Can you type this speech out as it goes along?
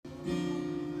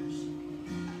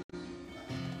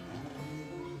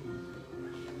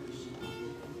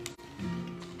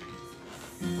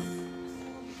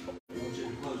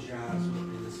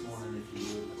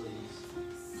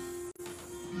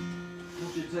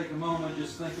take a moment and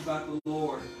just think about the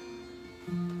Lord,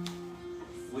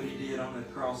 what He did on the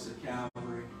cross at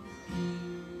Calvary.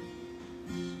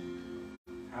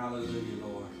 Hallelujah,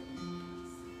 Lord.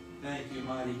 Thank you,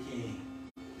 mighty King.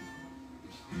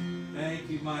 Thank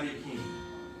you, mighty King.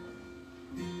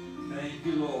 Thank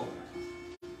you, Lord.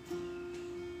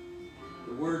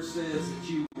 The Word says that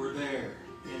you were there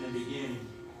in the beginning.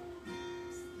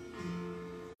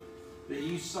 That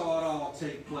you saw it all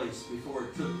take place before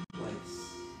it took place.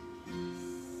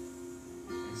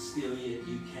 And still yet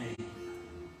you came.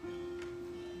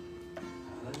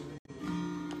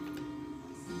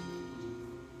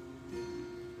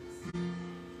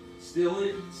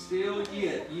 Still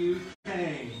yet you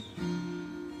came.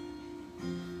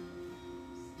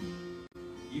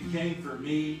 You came for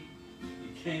me. You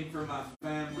came for my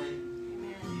family.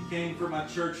 You came for my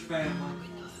church family.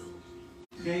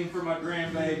 You came for my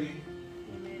grandbaby.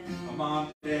 My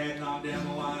mom, dad, and on down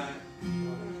the line.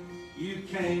 You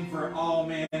came for all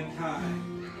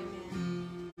mankind.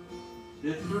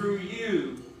 That through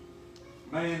you,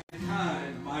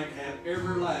 mankind might have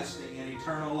everlasting and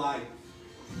eternal life.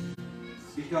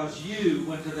 Because you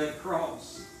went to that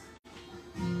cross.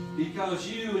 Because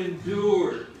you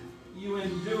endured. You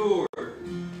endured.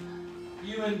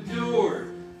 You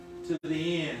endured to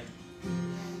the end.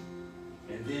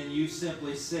 And then you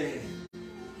simply said,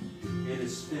 it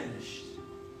is finished.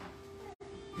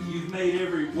 You've made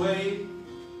every way.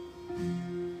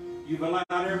 You've allowed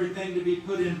everything to be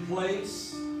put in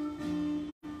place.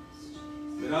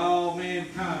 That all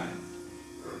mankind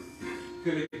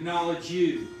could acknowledge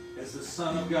you as the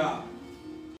Son of God.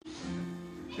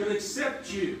 Could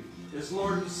accept you as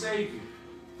Lord and Savior.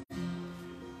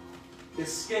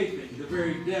 Escaping the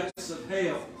very depths of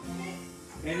hell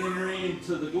and entering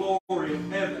into the glory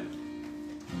of heaven.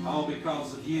 All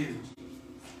because of you.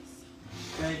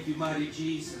 Thank you, mighty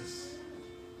Jesus.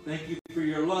 Thank you for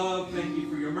your love. Thank you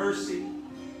for your mercy.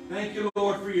 Thank you,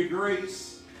 Lord, for your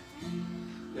grace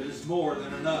that is more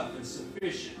than enough and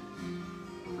sufficient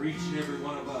for each and every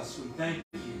one of us. We thank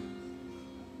you.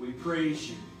 We praise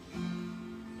you.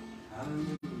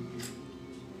 Hallelujah.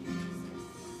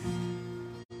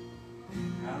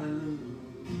 Hallelujah.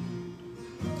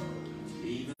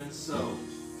 Even so,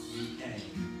 you came.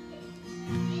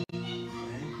 Thank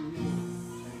you, Lord.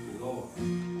 Thank you, Lord.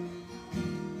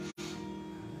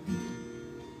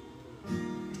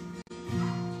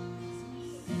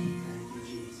 Thank you,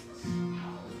 Jesus.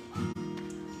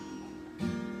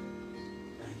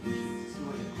 Thank you, Jesus. Go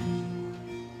ahead.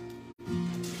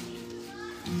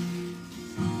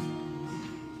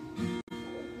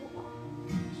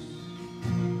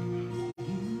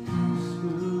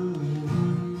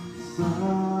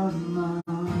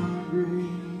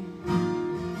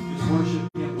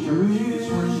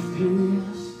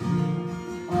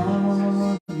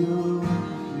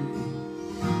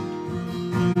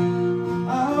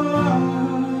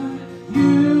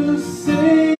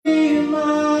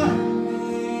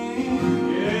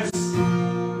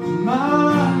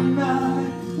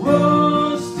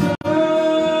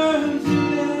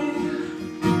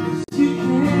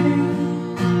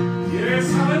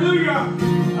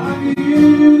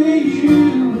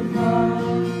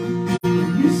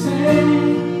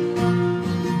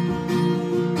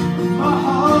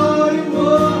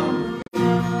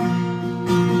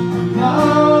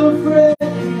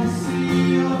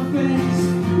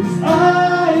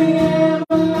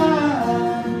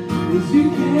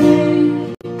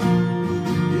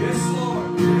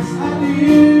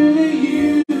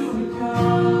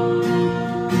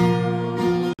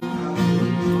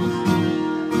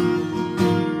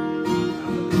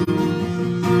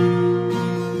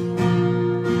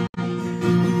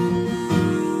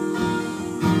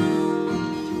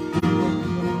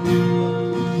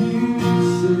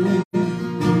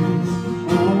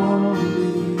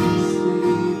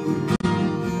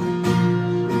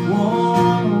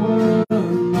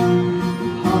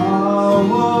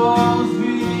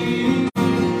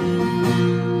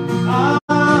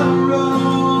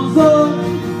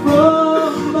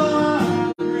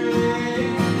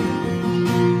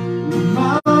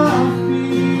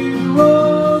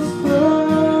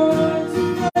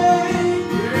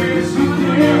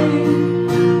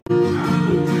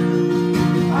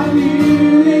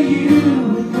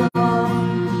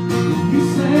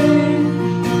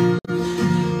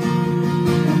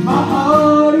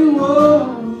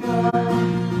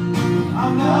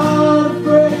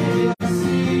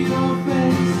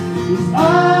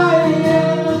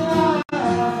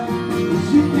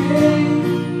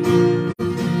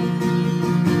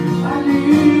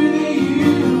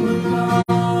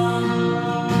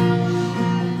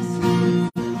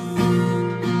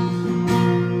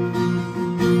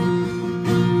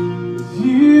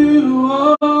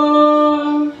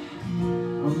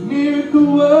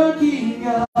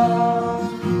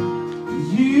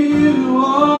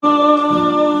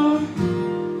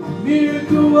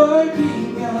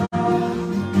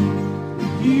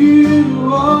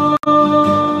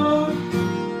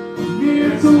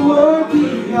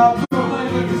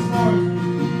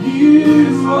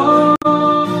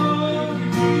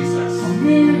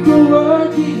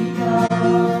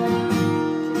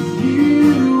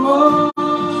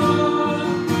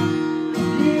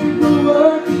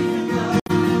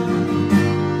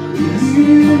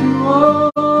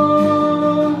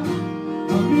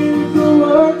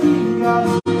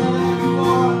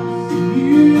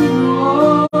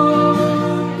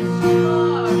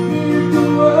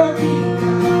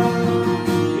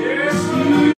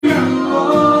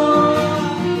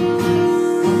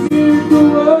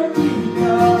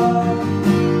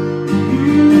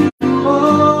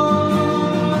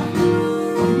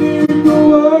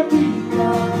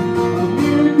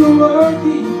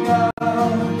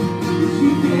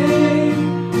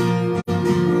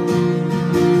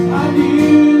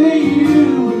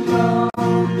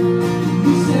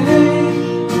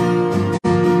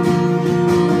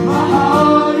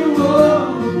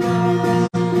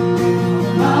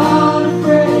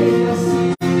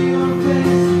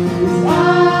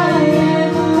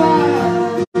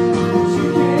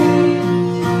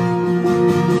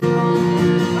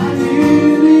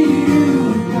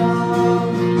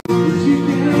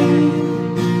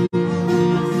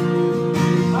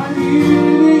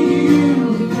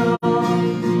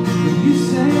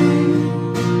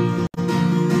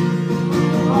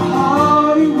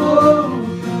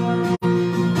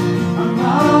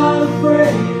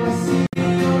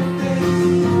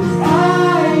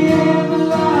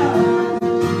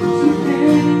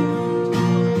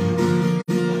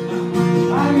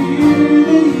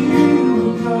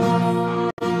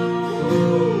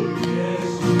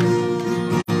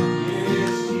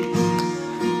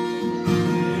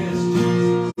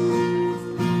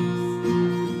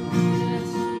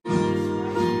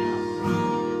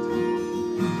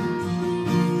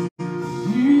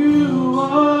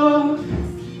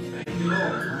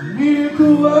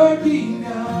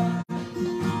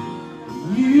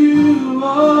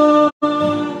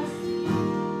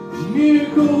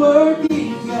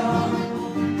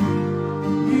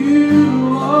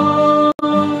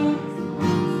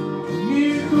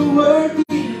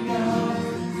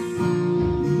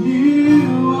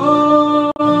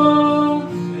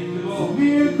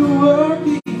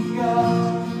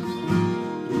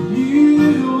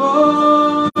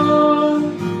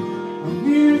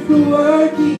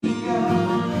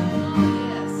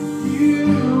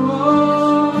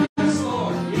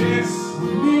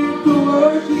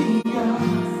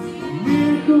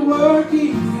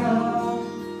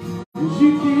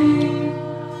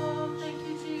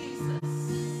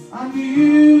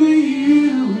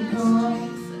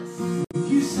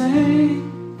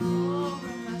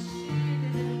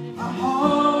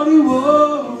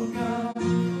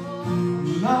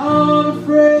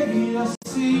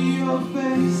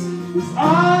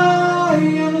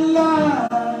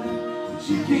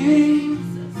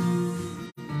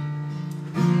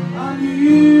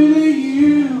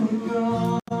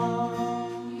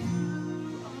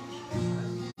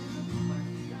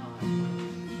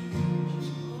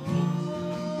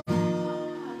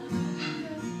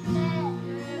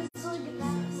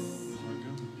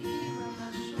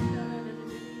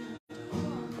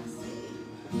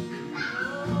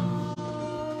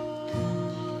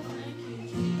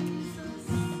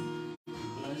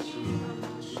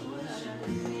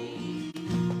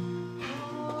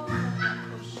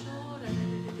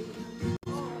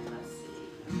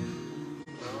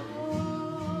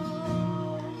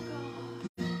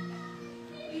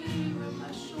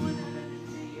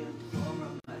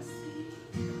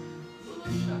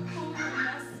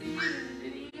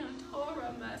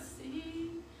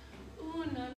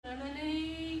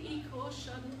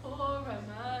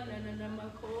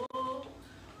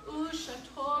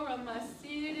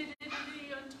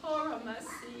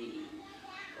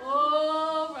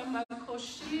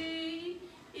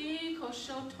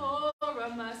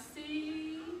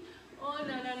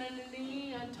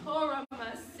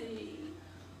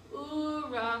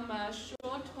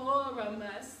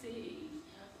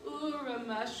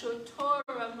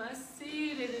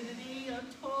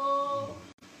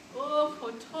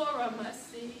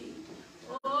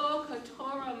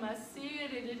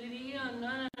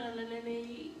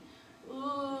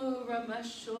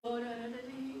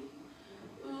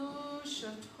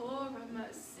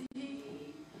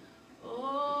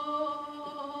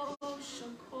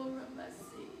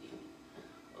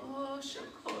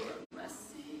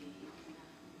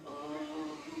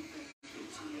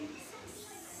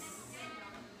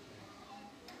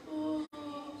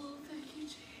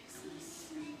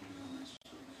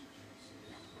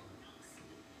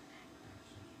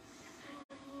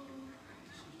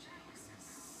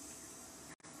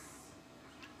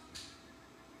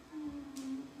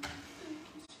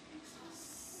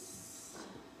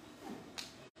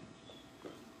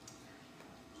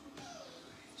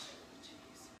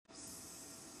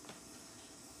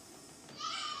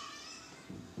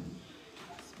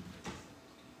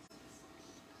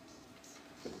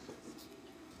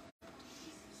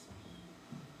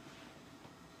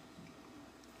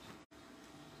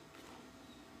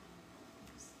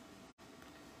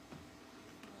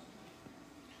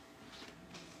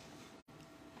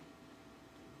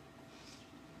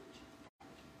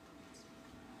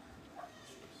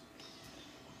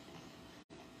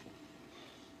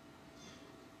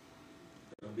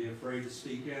 Don't be afraid to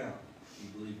speak out. If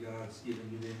you believe God's given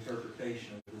you the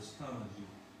interpretation of this tongue, you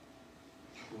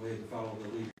go ahead and follow the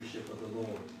leadership of the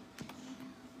Lord.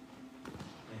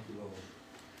 Thank you, Lord.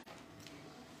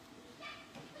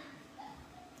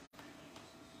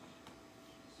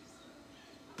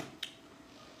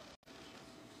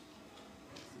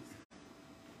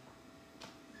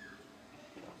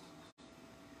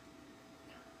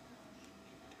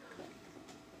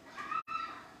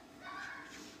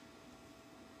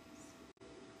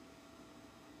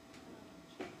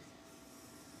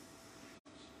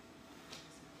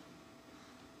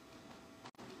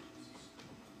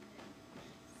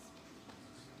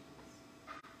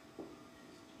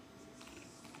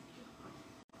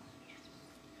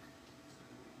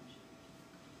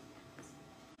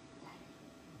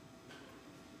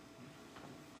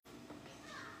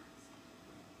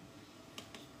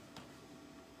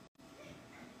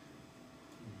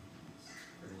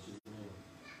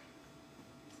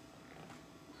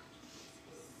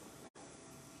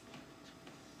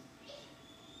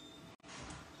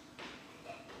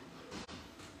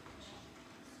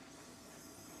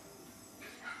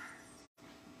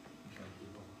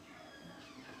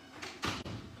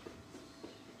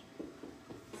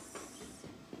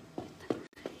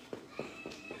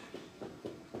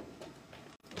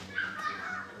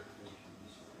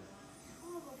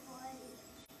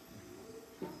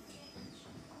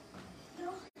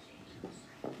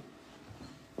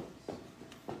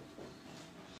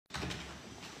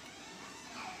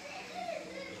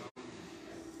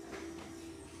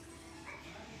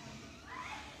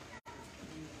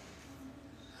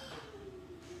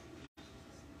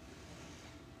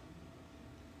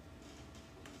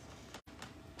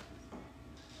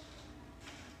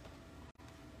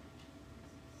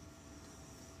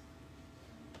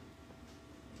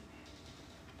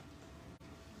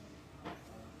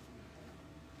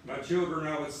 My children,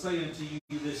 I would say unto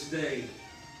you this day,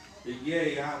 that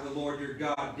yea, I, the Lord your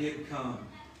God, did come,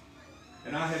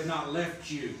 and I have not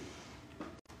left you.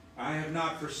 I have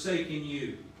not forsaken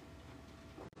you.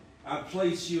 I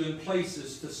place you in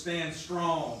places to stand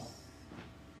strong.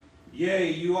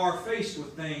 Yea, you are faced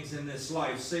with things in this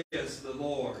life, says the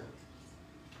Lord.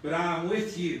 But I am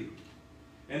with you.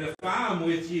 And if I am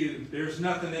with you, there's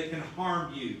nothing that can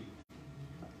harm you.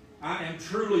 I am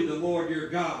truly the Lord your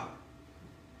God.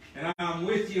 And I'm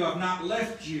with you. I've not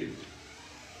left you.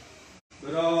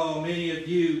 But oh, many of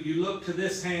you, you look to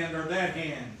this hand or that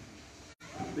hand.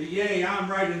 But yea, I'm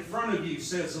right in front of you,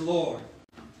 says the Lord.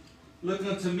 Look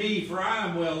unto me, for I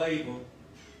am well able.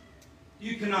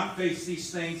 You cannot face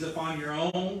these things upon your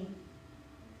own.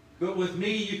 But with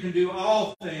me you can do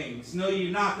all things. Know ye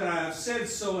not that I have said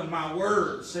so in my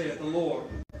word, saith the Lord.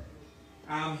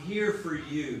 I'm here for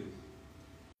you.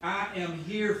 I am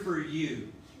here for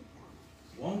you.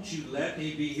 Won't you let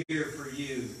me be here for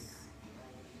you?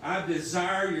 I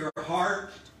desire your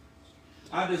heart.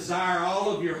 I desire all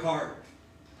of your heart.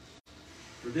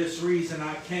 For this reason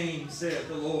I came, saith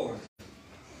the Lord.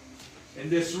 And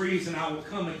this reason I will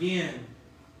come again.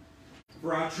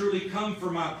 For I truly come for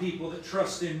my people that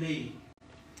trust in me.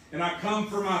 And I come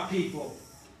for my people,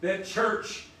 that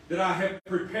church that I have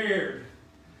prepared.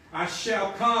 I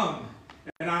shall come,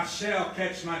 and I shall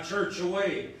catch my church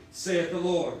away, saith the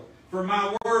Lord. For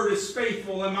my word is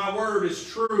faithful, and my word is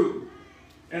true.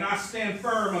 And I stand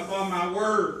firm upon my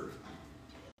word.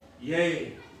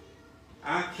 Yea,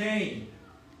 I came.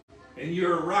 And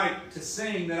you're right to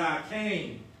sing that I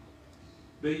came.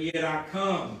 But yet I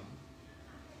come.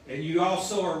 And you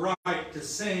also are right to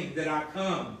sing that I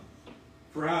come.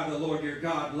 For I, the Lord your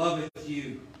God, loveth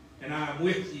you, and I am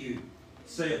with you,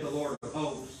 saith the Lord of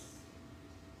hosts.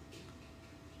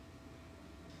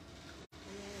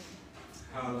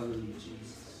 Hallelujah,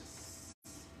 Jesus.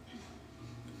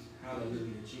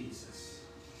 Hallelujah, Jesus.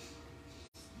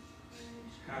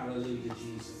 Hallelujah,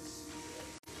 Jesus.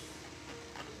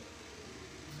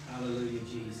 Hallelujah,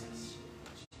 Jesus.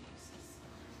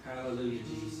 Hallelujah,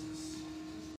 Jesus.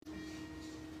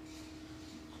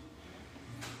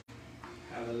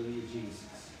 Hallelujah,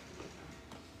 Jesus.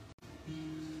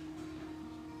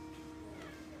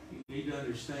 You need to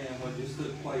understand what just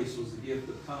took place was the gift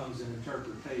of tongues and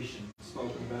interpretation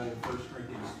spoken about in 1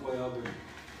 Corinthians 12 and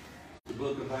the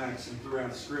book of Acts and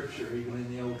throughout Scripture, even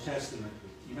in the Old Testament.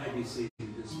 You may be seated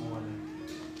this morning.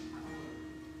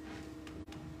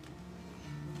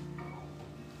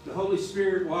 The Holy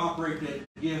Spirit will operate that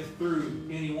gift through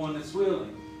anyone that's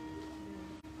willing.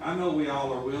 I know we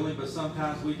all are willing, but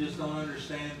sometimes we just don't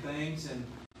understand things. And,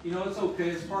 you know, it's okay.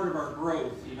 It's part of our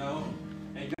growth, you know.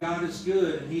 And God is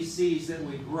good, and He sees that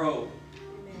we grow.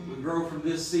 We grow from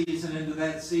this season into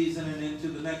that season and into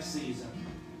the next season.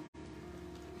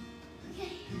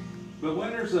 But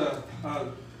when there's a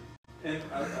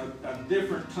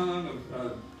different tongue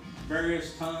of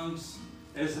various tongues,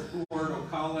 as the word will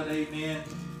call it, amen,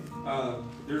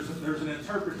 there's an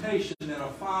interpretation that'll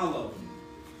follow.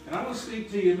 And I want to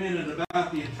speak to you a minute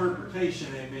about the interpretation,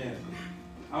 amen.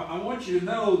 I want you to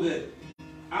know that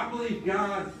I believe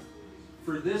God,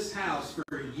 for this house,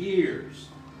 for years,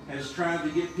 has tried to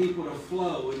get people to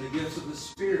flow in the gifts of the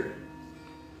Spirit.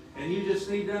 And you just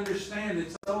need to understand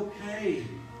it's okay.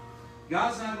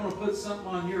 God's not going to put something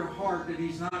on your heart that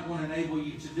He's not going to enable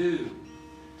you to do.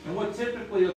 And what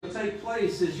typically will take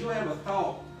place is you'll have a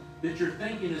thought that you're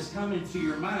thinking is coming to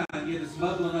your mind, yet it's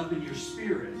bubbling up in your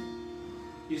spirit.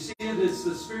 You see, it's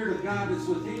the Spirit of God that's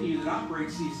within you that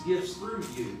operates these gifts through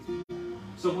you.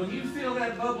 So when you feel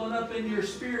that bubbling up in your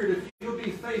spirit, if you'll be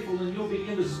faithful and you'll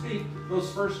begin to speak those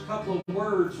first couple of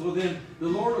words, well then the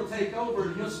Lord will take over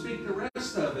and He'll speak the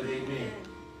rest of it, amen.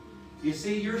 You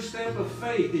see, your step of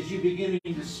faith is you beginning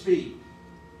to speak.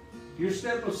 Your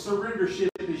step of surrendership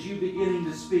is you beginning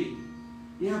to speak.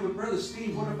 Yeah, but Brother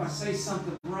Steve, what if I say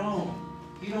something wrong?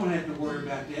 You don't have to worry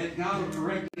about that. God will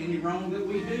correct any wrong that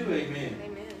we do, amen.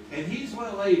 Amen. And He's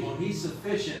well able and He's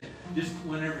sufficient just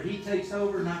whenever He takes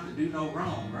over not to do no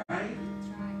wrong, right?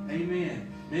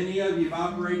 Amen. Many of you have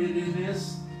operated in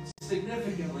this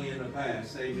significantly in the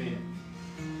past, amen.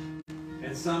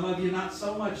 And some of you not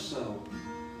so much so.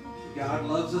 God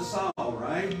loves us all,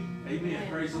 right?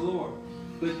 Amen. Praise the Lord.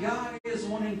 But God is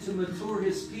wanting to mature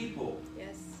His people.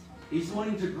 Yes. He's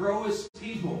wanting to grow His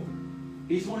people.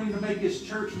 He's wanting to make His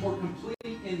church more complete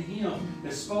in Him,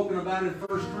 as spoken about in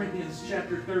 1 Corinthians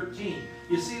chapter 13.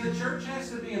 You see, the church has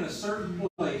to be in a certain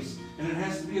place, and it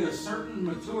has to be at a certain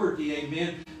maturity,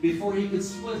 amen, before He can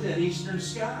split that eastern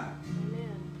sky.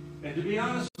 Amen. And to be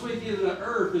honest with you, the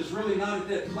earth is really not at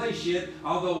that place yet,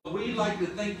 although we like to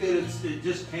think that it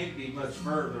just can't be much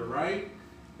further, right?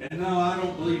 And no, I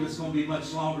don't believe it's going to be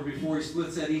much longer before He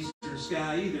splits that eastern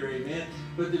sky either, amen.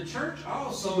 But the church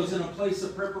also is in a place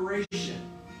of preparation.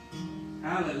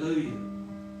 Hallelujah.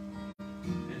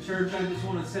 And church, I just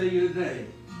want to tell you today,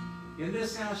 in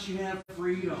this house you have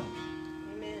freedom.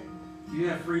 Amen. You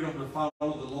have freedom to follow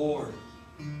the Lord.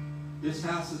 This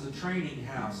house is a training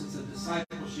house. It's a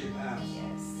discipleship house.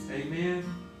 Yes. Amen.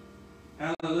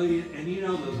 Hallelujah. And you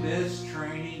know the best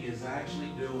training is actually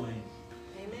doing.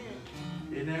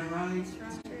 Isn't that right?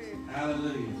 That's right.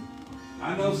 Hallelujah.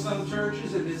 I know some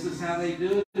churches, and this is how they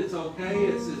do it. It's okay.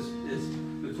 It's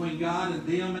between God and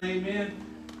them. Amen.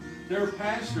 Their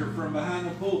pastor from behind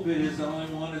the pulpit is the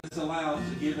only one that's allowed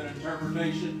to give an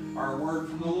interpretation or a word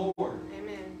from the Lord.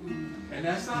 Amen. And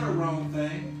that's not a wrong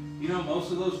thing. You know,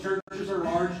 most of those churches are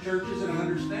large churches, and I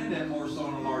understand that more so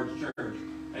in a large church.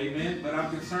 Amen. But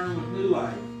I'm concerned with New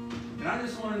Life. And I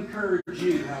just want to encourage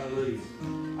you, hallelujah.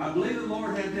 I believe the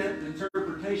Lord had that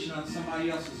interpretation on somebody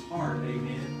else's heart,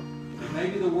 amen. And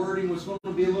maybe the wording was going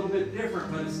to be a little bit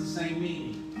different, but it's the same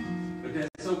meaning. But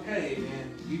that's okay,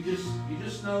 amen. You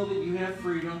just know that you have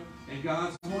freedom, and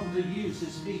God's wanting to use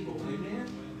His people, amen.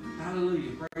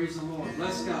 Hallelujah. Praise the Lord.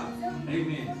 Bless God.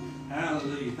 Amen.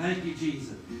 Hallelujah. Thank you,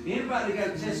 Jesus. Anybody got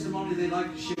a testimony they'd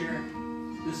like to share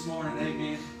this morning,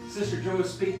 amen? Sister Joyce,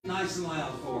 speak nice and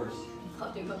loud for us.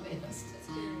 I'll do my best.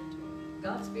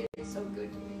 God's been so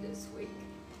good to me this week.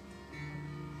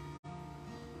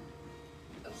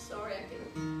 I'm sorry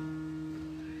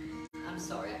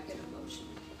I get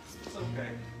emotional. It's okay.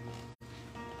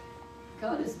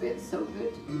 God has been so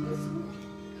good to me this week.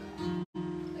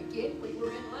 Again, we were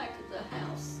in lack at the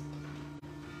house.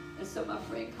 And so my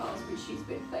friend calls me. She's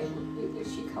been faithful to do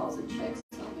this. She calls and checks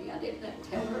on me. I didn't have to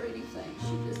tell her anything.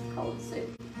 She just called and said,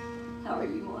 "How are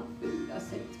you on food?" I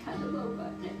said, "It's kind of low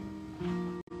right now."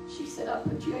 She said, "I'll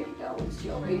put you $80. She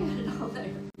already had it on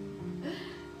there.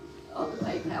 On the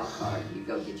PayPal card. You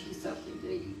go get you something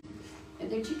to eat." And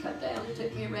then she cut down and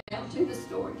took me around to the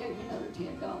store and gave me another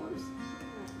 $10.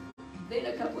 Then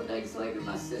a couple of days later,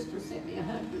 my sister sent me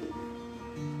 $100.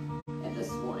 And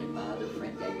this morning, my other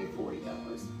friend gave me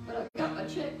 $40. But I got my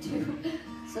check too.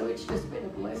 So it's just been a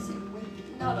blessing.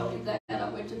 Not only that, I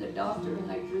went to the doctor and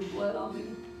they drew blood on me.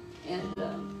 And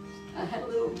I had a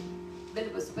little bit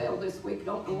of a spell this week.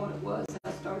 Don't know what it was.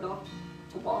 I started off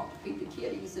to walk to feed the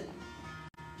kitties and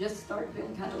just started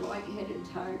feeling kind of lightheaded and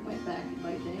tired. Went back and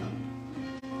laid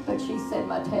down. But she said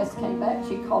my test came back.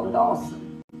 She called it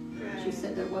awesome. She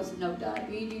said there was no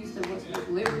diabetes. There was no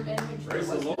liver damage. Praise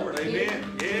the Lord.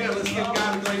 Amen. Yeah, let's give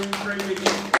God praise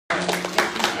again.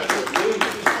 She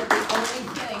said the only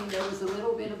thing, there was a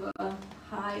little bit of a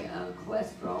high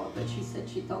cholesterol, but she said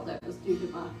she thought that was due to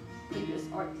my previous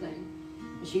heart thing.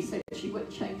 And she said she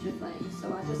wouldn't change a thing.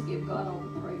 So I just give God all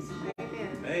the praise and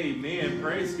Amen.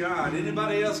 Praise God.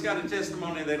 Anybody else got a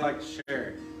testimony they'd like to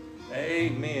share?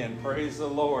 Amen. Praise the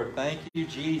Lord. Thank you,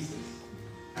 Jesus.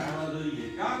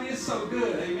 Hallelujah. God is so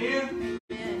good. Amen.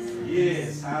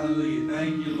 Yes. Hallelujah.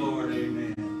 Thank you, Lord.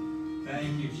 Amen.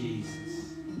 Thank you,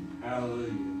 Jesus.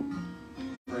 Hallelujah.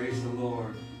 Praise the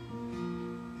Lord.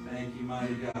 Thank you,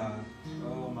 mighty God.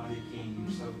 Oh, mighty King,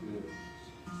 you're so good.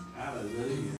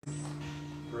 Hallelujah.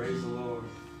 Praise the Lord.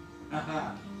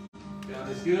 God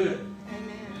is good.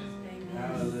 Amen.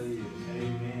 Hallelujah.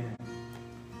 Amen.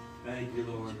 Thank you,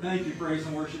 Lord. Thank you, praise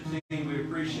and worship team. We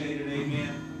appreciate it.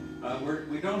 Amen.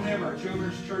 We don't have our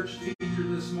children's church teacher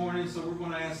this morning, so we're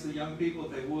going to ask the young people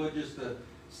if they would just to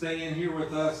stay in here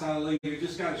with us. Hallelujah. We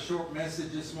just got a short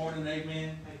message this morning.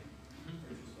 Amen.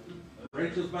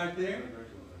 Rachel's back there?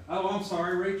 Oh, I'm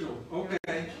sorry, Rachel.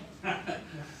 Okay.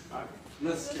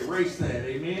 Let's erase that.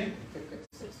 Amen.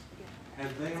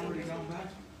 Have they already gone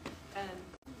back?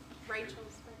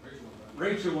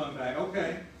 Rachel went back.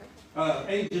 Okay.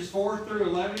 Ages 4 through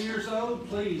 11 years old,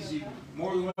 please, you're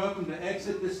more than welcome to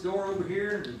exit this door over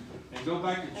here and go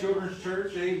back to children's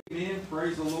church. Amen.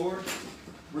 Praise the Lord.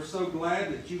 We're so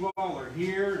glad that you all are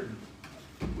here.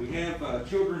 And we have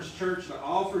children's church to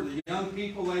offer the young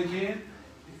people. Amen.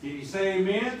 Can you say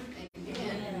amen?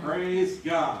 Amen. Praise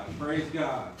God. Praise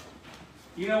God.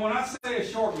 You know, when I say a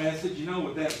short message, you know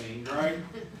what that means, right?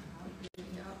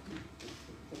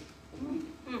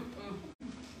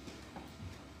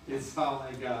 It's all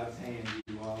in God's hands,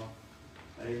 you all.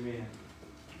 Amen.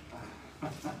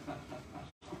 Praise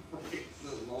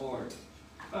the Lord.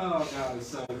 Oh, God is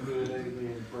so good.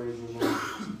 Amen. Praise the Lord.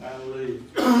 Hallelujah.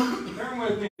 Turn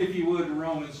with me, if you would, to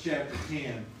Romans chapter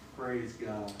 10. Praise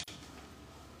God.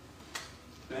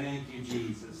 Thank you,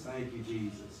 Jesus. Thank you,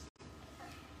 Jesus.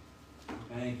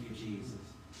 Thank you, Jesus.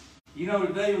 You know,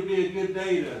 today would be a good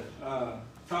day to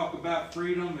talk about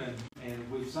freedom,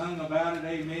 and we've sung about it,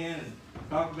 amen, and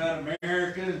talk about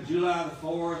America and July the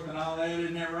 4th and all that,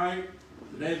 isn't that right?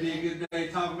 Today would be a good day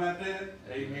to talk about that?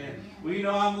 Amen. Well, you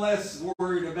know, I'm less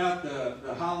worried about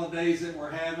the holidays that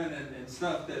we're having and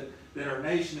stuff that our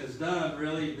nation has done,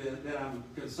 really, than I'm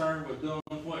concerned with doing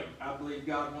what I believe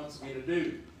God wants me to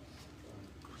do.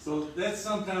 So that's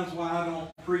sometimes why I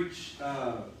don't preach,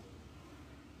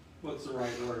 what's the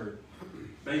right word?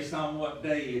 Based on what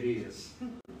day it is.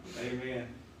 Amen.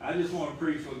 I just want to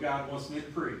preach what God wants me to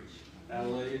preach.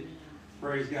 Hallelujah.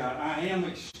 Praise God. I am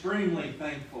extremely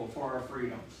thankful for our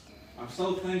freedoms. I'm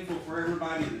so thankful for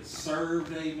everybody that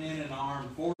served, amen, in the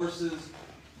armed forces.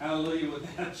 Hallelujah.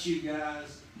 Without you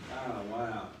guys, oh,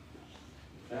 wow.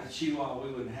 Without you all,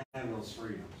 we wouldn't have those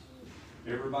freedoms.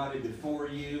 Everybody before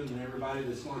you and everybody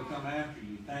that's going to come after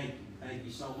you, thank you. Thank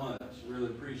you so much. Really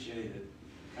appreciate it.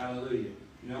 Hallelujah.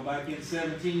 You know, back in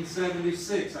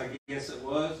 1776, I guess it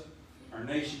was, our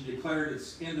nation declared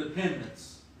its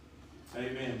independence.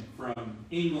 Amen. From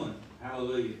England.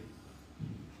 Hallelujah.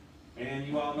 And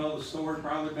you all know the story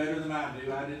probably better than I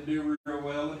do. I didn't do real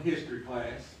well in history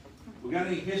class. We got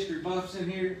any history buffs in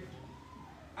here?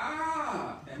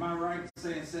 Am I right in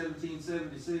saying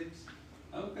 1776?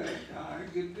 Okay. All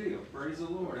right. Good deal. Praise the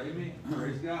Lord. Amen.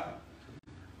 Praise God.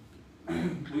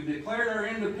 We declared our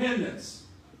independence.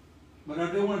 But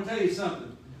I do want to tell you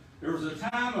something. There was a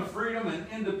time of freedom and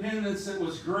independence that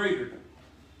was greater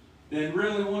than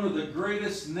really one of the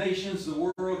greatest nations the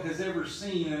world has ever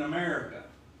seen in America.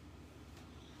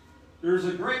 There's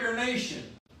a greater nation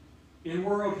in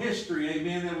world history,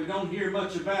 amen, that we don't hear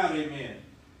much about, amen.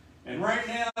 And right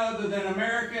now, other than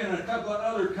America and a couple of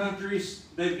other countries,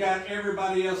 they've got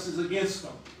everybody else is against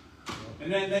them.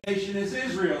 And that nation is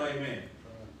Israel, amen.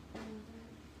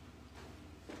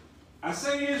 I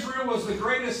say Israel was the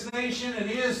greatest nation and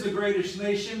is the greatest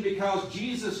nation because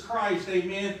Jesus Christ,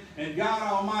 amen, and God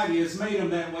Almighty has made them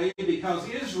that way, because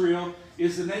Israel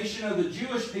is the nation of the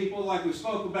Jewish people, like we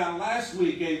spoke about last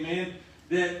week, amen,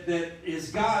 that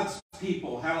is God's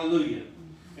people. Hallelujah.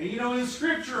 And you know, in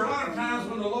Scripture, a lot of times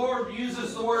when the Lord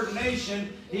uses the word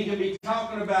nation, He can be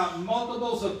talking about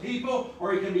multiples of people,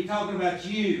 or He can be talking about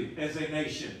you as a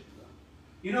nation.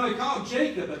 You know, He called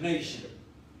Jacob a nation.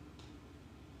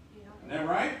 Isn't that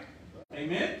right?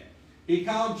 Amen? He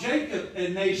called Jacob a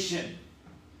nation.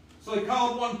 So He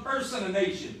called one person a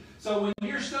nation. So when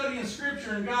you're studying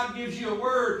Scripture and God gives you a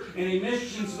word and He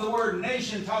mentions the word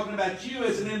nation, talking about you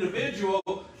as an individual,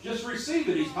 just receive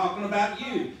it. He's talking about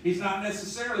you. He's not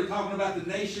necessarily talking about the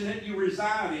nation that you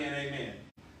reside in. Amen.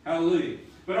 Hallelujah.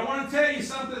 But I want to tell you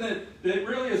something that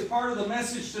really is part of the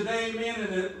message today, amen,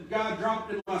 and that God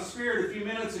dropped in my spirit a few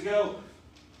minutes ago.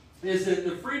 is that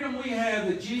the freedom we have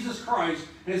that Jesus Christ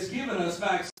has given us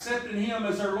by accepting Him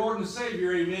as our Lord and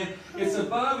Savior, amen, it's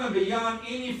above and beyond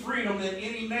any freedom that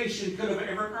any nation could have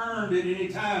ever earned at any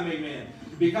time, amen,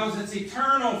 because it's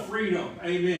eternal freedom,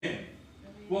 amen.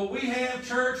 What we have,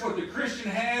 church, what the Christian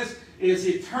has is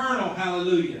eternal,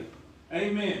 hallelujah,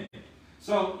 amen.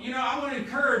 So, you know, I want to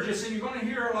encourage us, and you're going to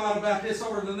hear a lot about this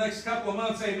over the next couple of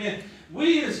months, amen.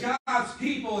 We as God's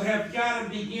people have got to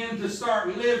begin to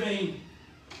start living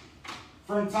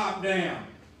from top down.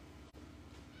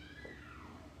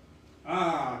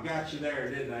 Ah, got you there,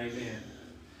 didn't I? Amen.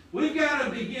 We've got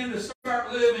to begin to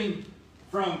start living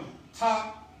from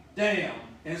top down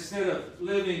instead of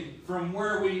living from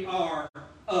where we are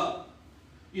up.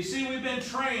 You see, we've been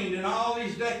trained in all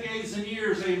these decades and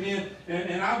years, amen,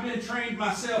 and I've been trained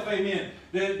myself, amen,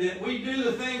 that we do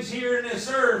the things here in this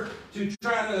earth to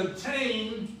try to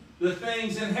obtain the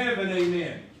things in heaven,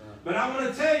 amen. But I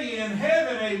want to tell you, in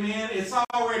heaven, amen, it's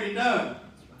already done.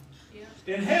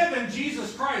 In heaven,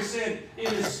 Jesus Christ said,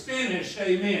 it is finished,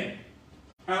 amen.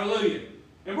 Hallelujah.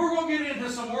 And we're going to get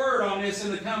into some word on this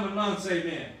in the coming months,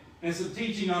 amen, and some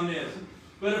teaching on this.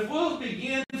 But if we'll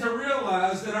begin to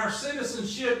realize that our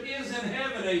citizenship is in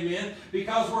heaven, amen,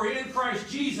 because we're in Christ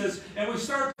Jesus, and we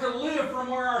start to live from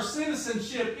where our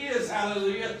citizenship is,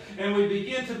 hallelujah, and we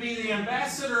begin to be the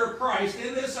ambassador of Christ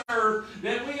in this earth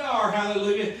that we are,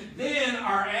 hallelujah, then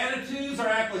our attitudes, our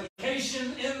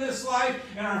application in this life,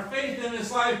 and our faith in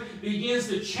this life begins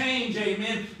to change,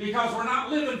 amen, because we're not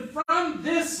living from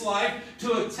this life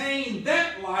to attain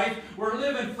that life. We're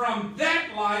living from that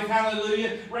life,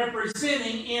 hallelujah,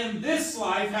 representing in this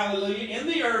life, hallelujah, in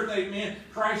the earth, amen,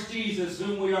 Christ Jesus,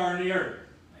 whom we are in the earth.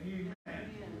 Amen.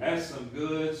 That's some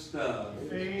good stuff.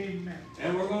 Amen.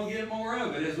 And we're going to get more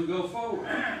of it as we go forward.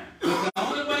 But the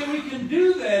only way we can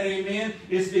do that, amen,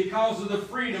 is because of the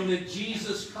freedom that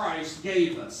Jesus Christ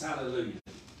gave us. Hallelujah.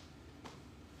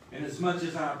 And as much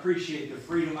as I appreciate the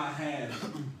freedom I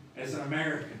have as an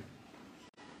American,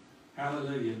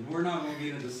 hallelujah, and we're not going to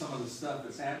get into some of the stuff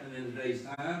that's happening in today's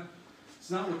time. It's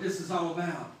not what this is all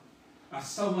about. I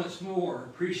so much more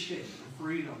appreciate the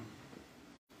freedom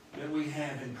that we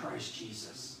have in Christ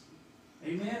Jesus.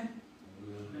 Amen?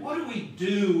 What do we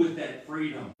do with that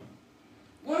freedom?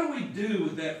 What do we do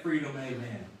with that freedom?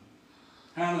 Amen.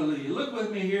 Hallelujah. Look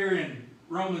with me here in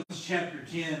Romans chapter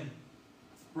 10.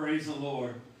 Praise the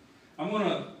Lord. I'm going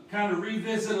to kind of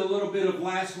revisit a little bit of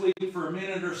last week for a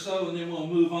minute or so, and then we'll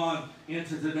move on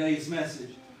into today's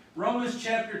message. Romans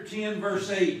chapter 10,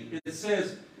 verse 8, it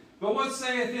says, but what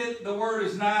saith it? The word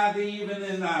is nigh thee, even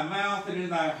in thy mouth and in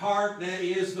thy heart. That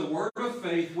is the word of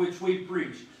faith which we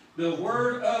preach. The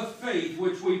word of faith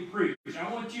which we preach.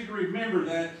 I want you to remember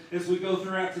that as we go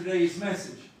throughout today's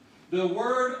message. The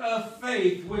word of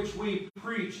faith which we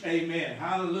preach. Amen.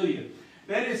 Hallelujah.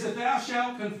 That is, if thou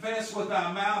shalt confess with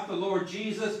thy mouth the Lord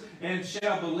Jesus, and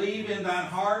shalt believe in thine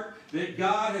heart that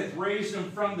God hath raised him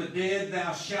from the dead,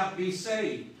 thou shalt be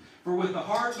saved. For with the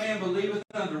heart man believeth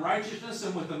unto righteousness,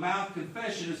 and with the mouth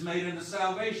confession is made unto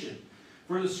salvation.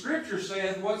 For the Scripture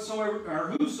saith, whatsoever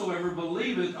or whosoever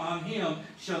believeth on him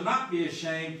shall not be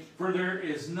ashamed, for there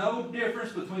is no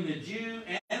difference between the Jew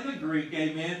and the Greek,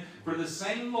 amen. For the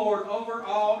same Lord over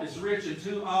all is rich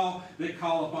unto all that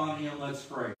call upon him. Let's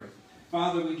pray.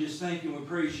 Father, we just thank you and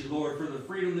praise you, Lord, for the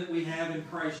freedom that we have in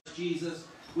Christ Jesus.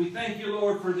 We thank you,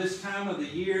 Lord, for this time of the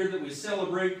year that we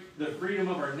celebrate the freedom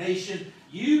of our nation.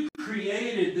 You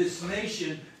created this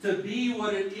nation to be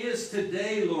what it is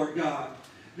today, Lord God.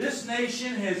 This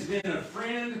nation has been a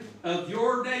friend of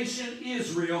your nation,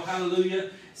 Israel, hallelujah,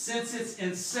 since its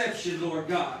inception, Lord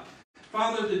God.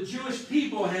 Father, the Jewish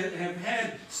people have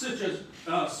had such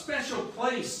a special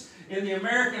place in the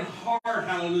American heart,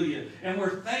 hallelujah, and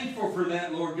we're thankful for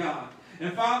that, Lord God.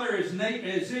 And Father,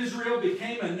 as Israel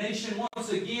became a nation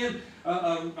once again,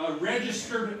 a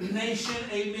registered nation,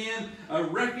 amen, a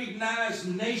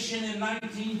recognized nation in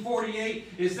 1948,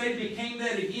 as they became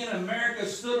that again, America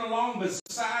stood along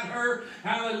beside her,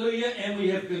 hallelujah, and we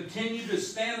have continued to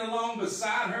stand along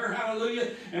beside her,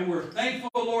 hallelujah, and we're thankful,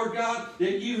 Lord God,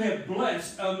 that you have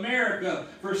blessed America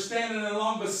for standing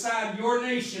along beside your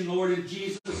nation, Lord, in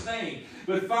Jesus' name.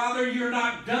 But Father, you're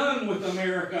not done with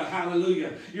America,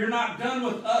 hallelujah. You're not done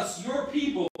with us, your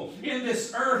people, in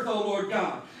this earth, oh Lord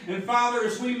God. And Father,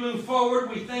 as we move forward,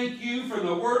 we thank you for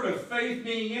the word of faith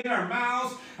being in our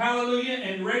mouths, hallelujah,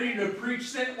 and ready to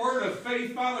preach that word of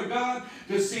faith, Father God,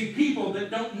 to see people that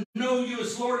don't know you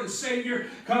as Lord and Savior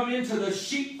come into the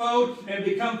sheepfold and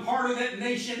become part of that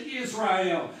nation,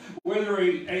 Israel. whether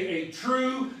a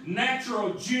true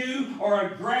natural Jew or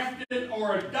a grafted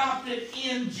or adopted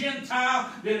in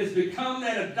Gentile that has become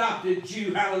that adopted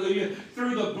Jew, hallelujah,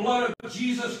 through the blood of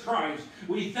Jesus Christ.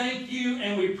 We thank you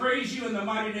and we praise you in the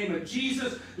mighty name of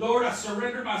Jesus. Lord, I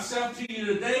surrender myself to you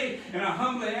today, and I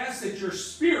humbly ask that your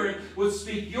Spirit would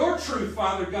speak your truth,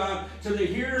 Father God, to the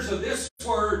hearers of this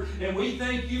word. And we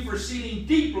thank you for seeding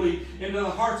deeply into the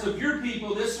hearts of your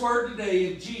people this word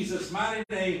today in Jesus' mighty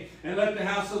name. And let the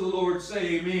house of the Lord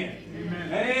say amen.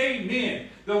 Amen. Amen.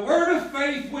 The word of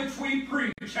faith which we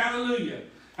preach. Hallelujah.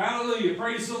 Hallelujah.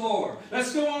 Praise the Lord.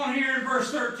 Let's go on here in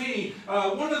verse 13.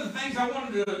 One of the things I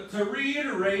wanted to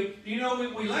reiterate, you know,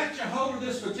 we latch a hold of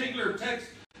this particular text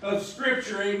of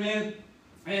Scripture, amen,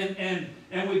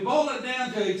 and we boil it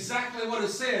down to exactly what it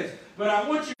says. But I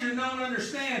want you to know and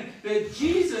understand that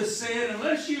Jesus said,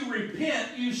 unless you repent,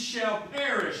 you shall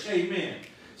perish, amen.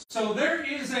 So there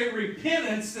is a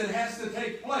repentance that has to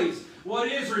take place.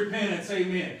 What is repentance?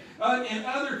 Amen. In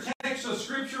other texts of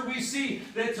Scripture, we see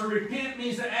that to repent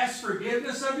means to ask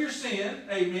forgiveness of your sin.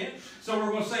 Amen. So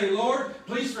we're going to say, Lord,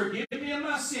 please forgive me of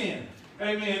my sin.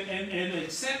 Amen. And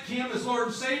accept Him as Lord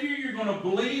and Savior. You're going to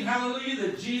believe, hallelujah,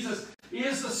 that Jesus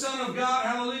is the Son of God,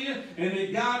 hallelujah, and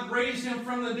that God raised Him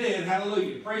from the dead,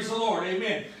 hallelujah. Praise the Lord,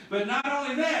 amen. But not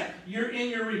only that, in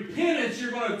your repentance,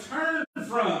 you're going to turn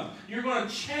from, you're going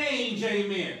to change,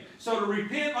 amen. So to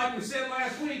repent, like we said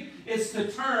last week, is to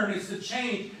turn, it's to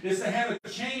change, it's to have a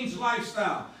changed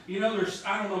lifestyle. You know,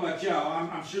 I don't know about y'all,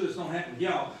 I'm sure this don't happen with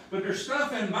y'all, but there's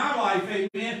stuff in my life,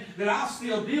 amen, that I'll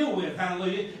still deal with,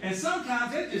 hallelujah, and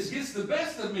sometimes it just gets the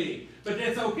best of me. But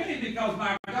that's okay because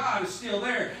my God is still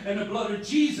there, and the blood of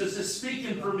Jesus is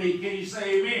speaking for me. Can you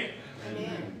say amen?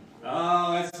 Amen.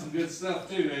 Oh, that's some good stuff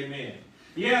too, amen.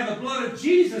 Yeah, the blood of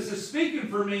Jesus is speaking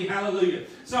for me, hallelujah.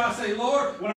 So I say,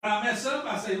 Lord, when I mess up,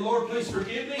 I say, Lord, please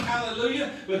forgive me,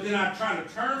 hallelujah. But then I try to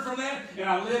turn from that, and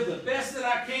I live the best that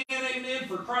I can, amen,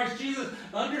 for Christ Jesus,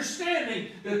 understanding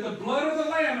that the blood of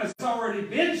the Lamb has already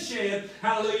been shed,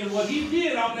 hallelujah, and what He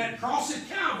did on that cross at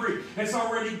Calvary has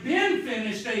already been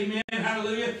finished, amen,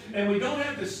 hallelujah, and we don't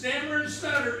have to stammer and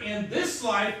stutter in this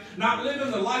life, not living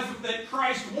the life that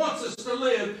Christ wants us to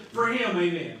live for Him,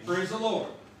 amen. Praise the Lord.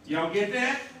 Y'all get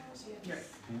that? Yes.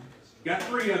 Got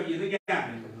 3 of you that got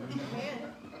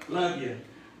it. Love you.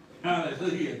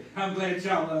 Hallelujah. I'm glad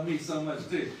y'all love me so much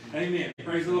too. Amen.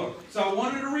 Praise the Lord. So I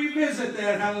wanted to revisit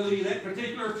that, hallelujah, that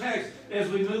particular text as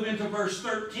we move into verse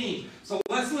 13. So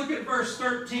let's look at verse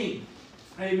 13.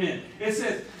 Amen. It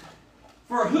says,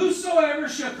 for whosoever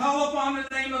shall call upon the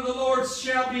name of the Lord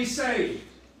shall be saved.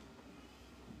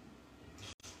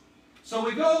 So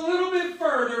we go a little bit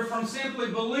further from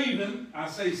simply believing. I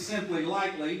say simply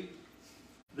lightly.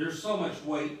 There's so much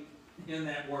weight in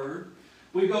that word.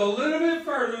 We go a little bit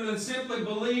further than simply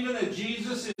believing that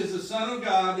Jesus is the Son of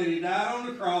God, that He died on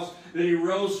the cross, that He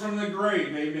rose from the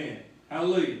grave. Amen.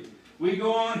 Hallelujah. We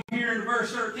go on here in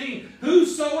verse 13.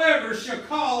 Whosoever shall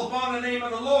call upon the name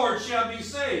of the Lord shall be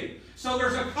saved. So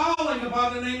there's a calling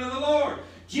upon the name of the Lord.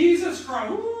 Jesus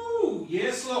Christ. Woo,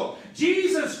 yes, Lord.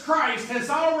 Jesus Christ has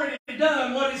already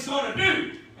done what He's going to do.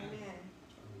 Amen.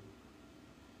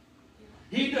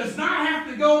 He does not have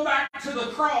to go back to the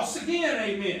cross again.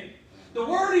 Amen. The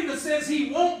Word even says He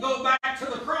won't go back to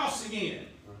the cross again.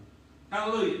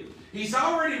 Hallelujah. He's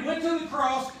already went to the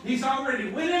cross. He's already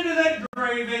went into that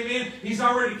grave, amen. He's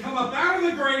already come up out of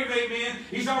the grave, amen.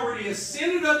 He's already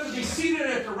ascended up to be seated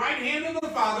at the right hand of the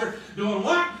Father, doing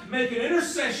what? Making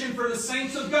intercession for the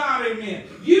saints of God, amen.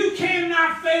 You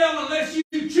cannot fail unless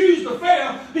you choose to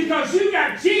fail, because you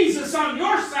got Jesus on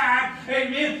your side,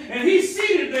 amen, and He's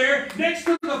seated there next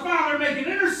to the Father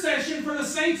making intercession for the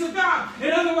saints of God.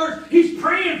 In other words, He's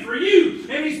praying for you,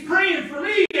 and He's praying for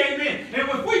me, amen. And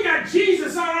if we got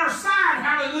Jesus on our side,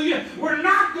 hallelujah, we're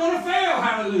not going to fail,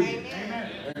 hallelujah.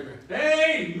 Amen. Amen.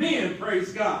 Amen.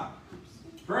 Praise God.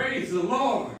 Praise the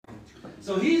Lord.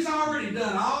 So He's already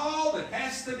done all that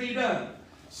has to be done.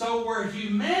 So where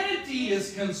humanity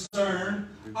is concerned,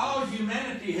 all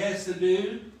humanity has to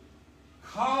do,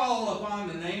 call upon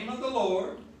the name of the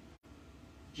Lord.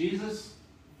 Jesus,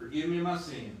 forgive me my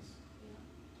sins.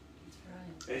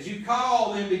 As you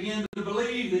call, then begin to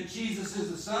believe that Jesus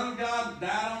is the Son of God,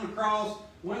 died on the cross,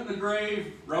 went in the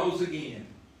grave, rose again.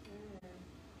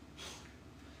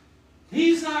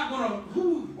 He's not going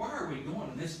to, why are we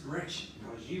going in this direction?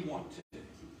 Because you want to.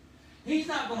 He's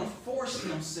not going to force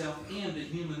Himself into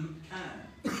humankind.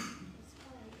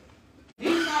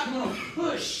 He's not going to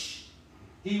push.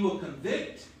 He will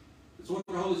convict. That's what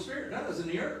the Holy Spirit does in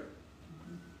the earth.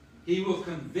 He will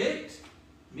convict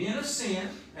men of sin.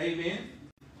 Amen.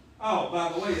 Oh,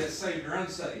 by the way, that's saved or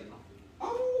unsaved.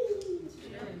 Oh,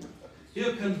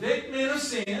 He'll convict men of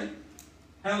sin.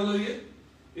 Hallelujah.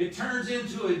 It turns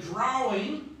into a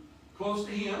drawing close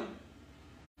to Him.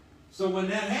 So when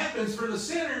that happens for the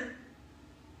sinner,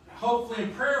 hopefully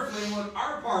and prayerfully, what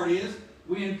our part is,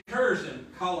 we encourage them,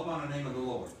 call upon the name of the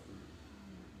Lord.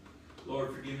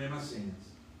 Lord, forgive me my sins.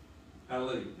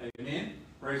 Hallelujah. Amen.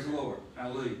 Praise the Lord.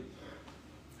 Hallelujah.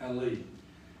 Hallelujah.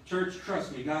 Church,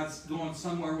 trust me, God's going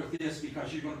somewhere with this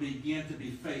because you're going to begin to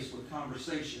be faced with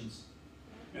conversations.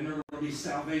 And there are going to be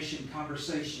salvation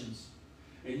conversations.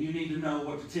 And you need to know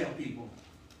what to tell people.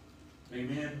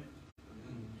 Amen.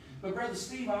 But Brother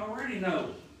Steve, I already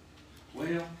know.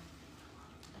 Well,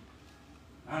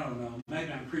 I don't know.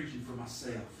 Maybe I'm preaching for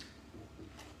myself.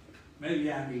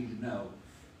 Maybe I need to know.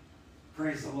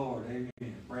 Praise the Lord.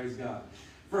 Amen. Praise God.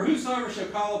 For whosoever shall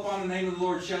call upon the name of the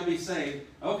Lord shall be saved.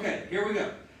 Okay, here we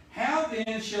go. How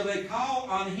then shall they call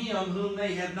on Him whom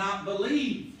they have not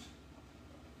believed?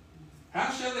 How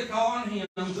shall they call on Him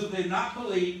whom they have not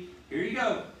believed? Here you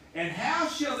go. And how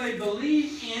shall they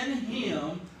believe in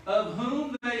Him of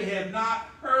whom they have not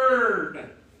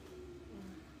heard?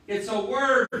 It's a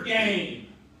word game.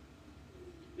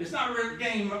 It's not a real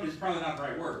game. It's probably not the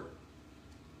right word.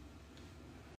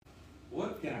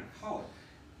 What can I call it?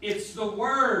 It's the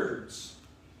words.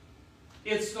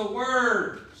 It's the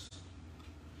words.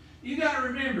 You got to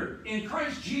remember, in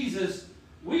Christ Jesus,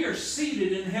 we are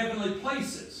seated in heavenly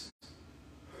places.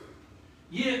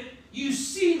 Yet, you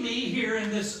see me here in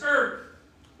this earth,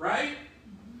 right?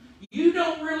 You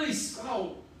don't really,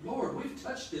 oh, Lord, we've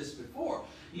touched this before.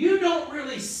 You don't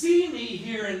really see me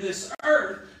here in this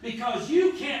earth because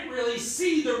you can't really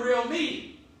see the real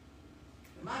me.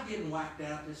 Am I getting whacked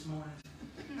out this morning?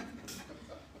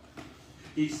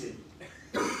 He said,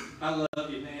 I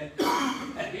love you, man.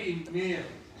 Amen.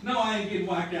 No, I ain't getting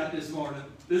whacked out this morning.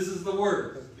 This is the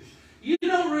word. You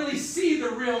don't really see the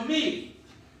real me.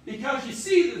 Because you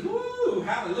see, woo,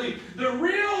 hallelujah, the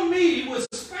real me was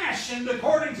fashioned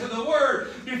according to the Word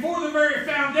before the very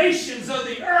foundations of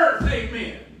the earth.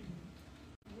 Amen.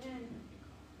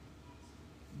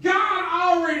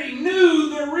 God already knew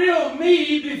the real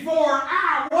me before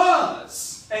I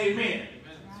was. Amen.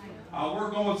 Oh,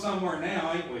 we're going somewhere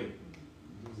now, ain't we?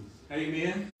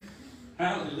 Amen.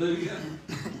 Hallelujah.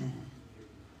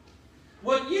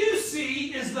 What you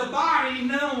see is the body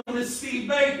known as Steve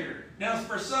Baker. Now,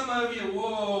 for some of you,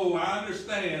 whoa, I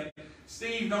understand.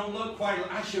 Steve don't look quite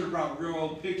like... I should have brought a real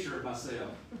old picture of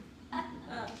myself.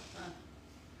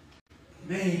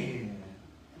 Man.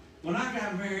 When I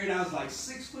got married, I was like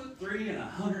 6'3" and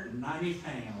 190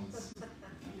 pounds.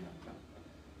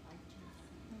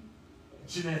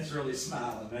 Jeanette's really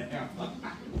smiling now.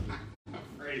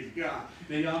 Praise God.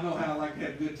 Now, y'all know how I like to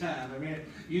have a good time. I mean,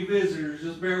 you visitors,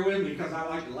 just bear with me because I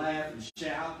like to laugh and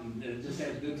shout and just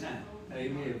have a good time.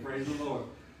 Amen. Praise the Lord.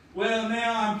 Well,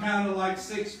 now I'm kind of like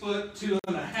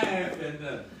 6'2.5"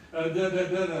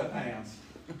 and pounds.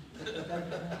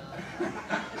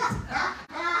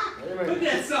 But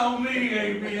that's on me,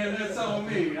 amen. That's on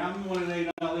me. I'm one that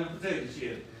ain't all in potato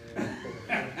chip.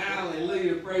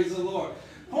 Hallelujah. Praise the Lord.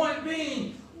 Point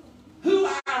being, who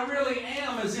I really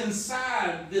am is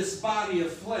inside this body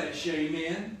of flesh.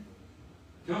 Amen.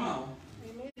 Come on.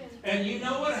 Amen. And you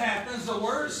know what happens? The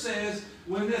Word says,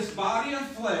 when this body of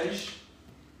flesh,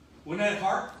 when that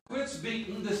heart quits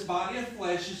beating, this body of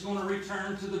flesh is going to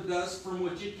return to the dust from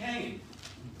which it came.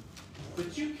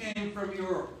 But you came from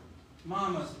your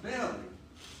mama's belly.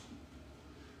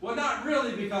 Well, not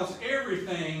really, because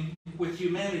everything with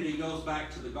humanity goes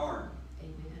back to the garden.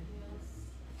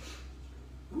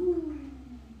 Ooh.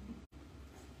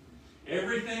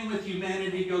 Everything with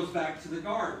humanity goes back to the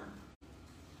garden.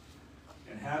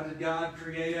 And how did God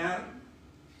create Adam?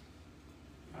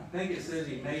 I think it says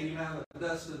He made him out of the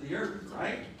dust of the earth,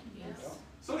 right? Yes.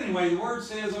 So anyway, the Word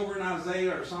says over in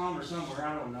Isaiah or Psalm or somewhere,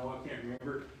 I don't know, I can't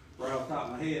remember right off the top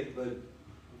of my head, but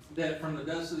that from the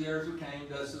dust of the earth we came,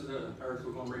 dust of the earth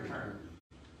we're going to return.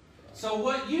 So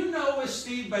what you know as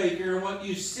Steve Baker and what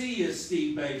you see as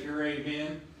Steve Baker,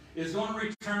 amen, is going to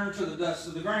return to the dust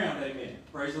of the ground, amen.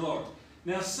 Praise the Lord.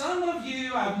 Now, some of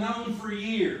you I've known for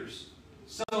years,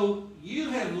 so you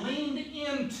have leaned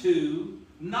into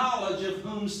knowledge of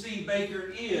whom Steve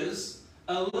Baker is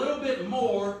a little bit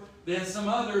more than some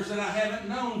others that I haven't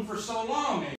known for so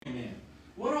long, amen.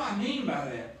 What do I mean by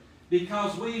that?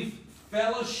 Because we've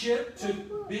fellowship to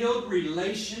build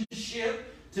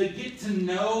relationship, to get to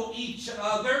know each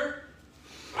other.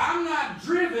 I'm not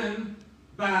driven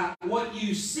by what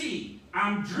you see.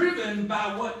 I'm driven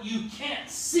by what you can't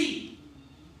see.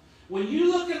 When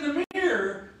you look in the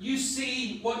mirror, you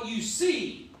see what you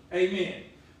see. Amen.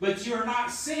 But you're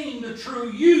not seeing the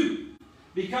true you.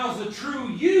 Because the true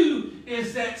you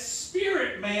is that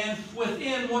spirit man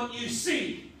within what you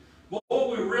see. Boy,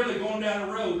 we're really going down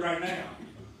the road right now.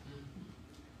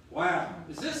 Wow.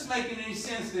 Is this making any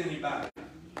sense to anybody?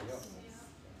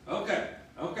 Okay.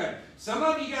 Okay. Some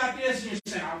of you got this and you're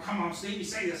saying, oh, come on, Steve, you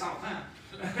say this all the time.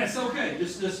 That's okay.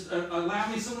 Just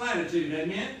allow me some latitude.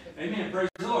 Amen? Amen. Praise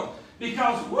the Lord.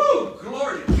 Because, woo,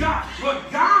 glory to God.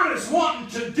 What God is wanting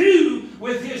to do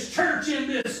with His church in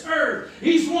this earth,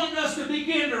 He's wanting us to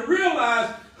begin to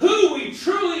realize who we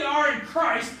truly are in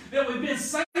Christ, that we've been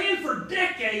saying for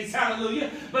decades, hallelujah,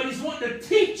 but He's wanting to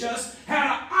teach us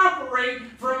how to operate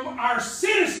from our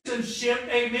citizenship,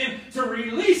 amen, to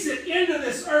release it into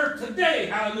this earth today,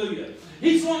 hallelujah.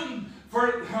 He's wanting for,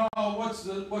 what's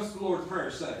the Lord's Prayer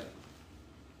say?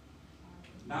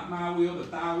 Not my will,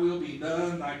 but thy will be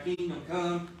done, thy kingdom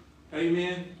come.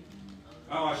 Amen.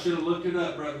 Oh, I should have looked it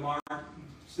up, Brother Mark,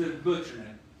 instead of butchering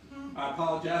it. I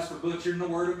apologize for butchering the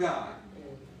Word of God.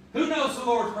 Who knows the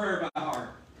Lord's Prayer by heart?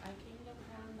 Thy kingdom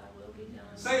come, thy will be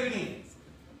done. Say it again.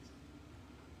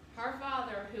 Our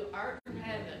Father, who art in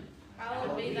heaven,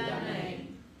 hallowed be thy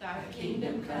name. Thy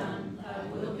kingdom come, thy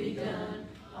will be done,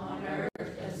 on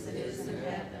earth as it is in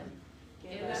heaven.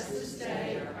 Give us this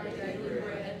day our daily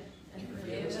bread, and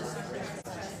forgive us our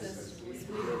trespasses, as we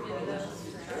forgive those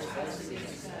who trespass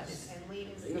against us. And lead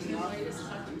us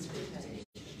not into temptation,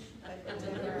 but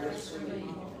deliver us from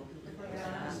evil. For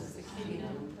thine is the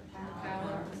kingdom, the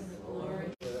power, and the glory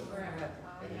forever.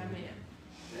 Amen.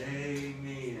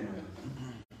 Amen.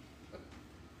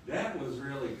 That was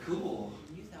really cool.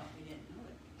 You thought we didn't know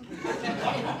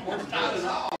it. Not at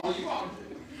all. You ought to.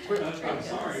 I'm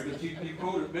sorry, but you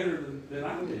quoted better than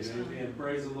I did. Amen.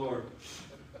 Praise the Lord.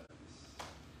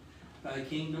 Thy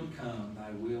kingdom come, thy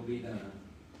will be done,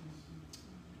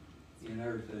 in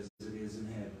earth as it is in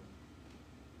heaven.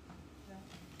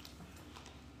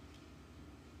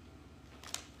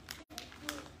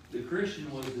 The Christian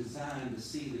was designed to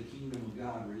see the kingdom of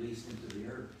God released into the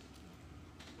earth.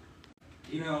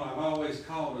 You know, I've always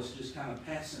called us just kind of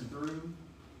passing through.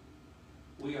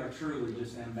 We are truly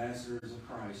just ambassadors of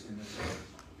Christ in this earth.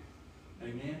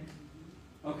 Amen?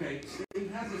 Okay,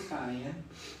 Steve, how's this tie in?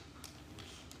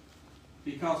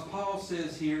 Because Paul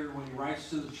says here, when he writes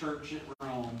to the church at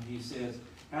Rome, he says,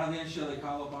 how then shall they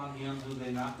call upon him whom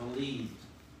they not believed?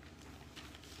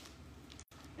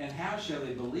 And how shall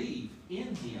they believe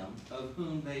in him of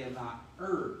whom they have not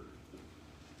heard?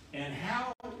 And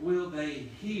how will they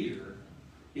hear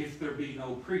if there be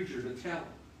no preacher to tell them?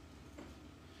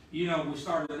 You know, we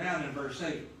started out in verse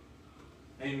 8.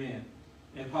 Amen.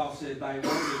 And Paul said, thy word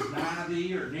is nigh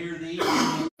thee, or near thee,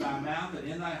 in thy mouth and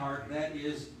in thy heart. That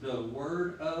is the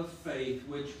word of faith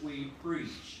which we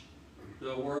preach.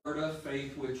 The word of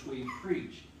faith which we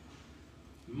preach.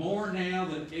 More now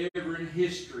than ever in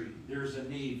history, there's a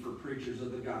need for preachers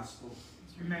of the gospel.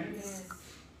 Amen.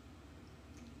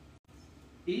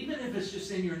 Even if it's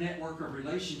just in your network of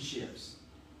relationships.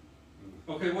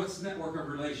 Okay, what's the network of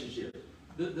relationships?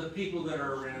 The people that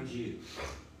are around you.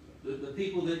 The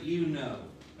people that you know.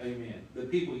 Amen. The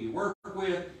people you work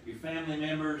with, your family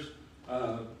members,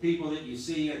 people that you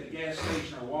see at the gas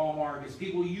station or Walmart. It's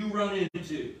people you run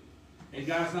into. And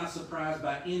God's not surprised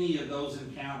by any of those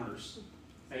encounters.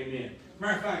 Amen.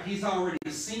 Matter of fact, He's already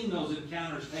seen those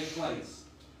encounters take place.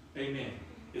 Amen.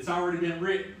 It's already been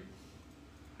written.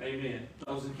 Amen.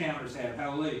 Those encounters have.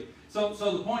 Hallelujah. So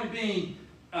the point being,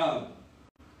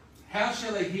 how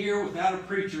shall they hear without a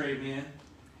preacher? Amen.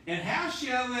 And how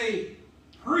shall they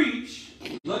preach?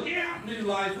 Look out, New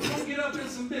Life. We're going to get up in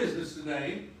some business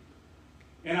today.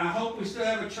 And I hope we still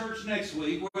have a church next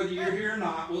week. Whether you're here or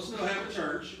not, we'll still have a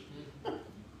church.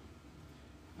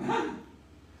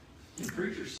 Can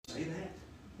preachers say that?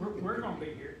 We're going to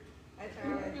be here. That's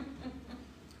all right.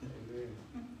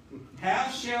 How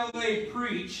shall they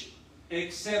preach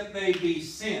except they be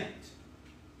sent,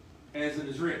 as it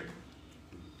is written?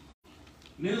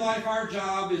 New Life, our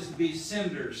job is to be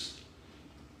senders.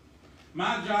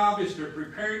 My job is to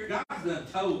prepare. God's done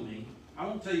told me. I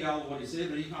won't tell you all what He said,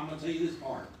 but I'm going to tell you this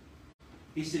part.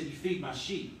 He said, you feed my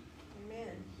sheep.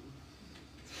 Amen.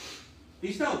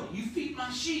 He's told me, you feed my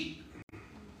sheep.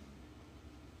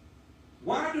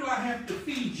 Why do I have to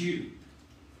feed you?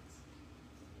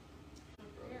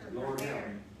 Lord help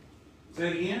me. Say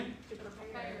it again. To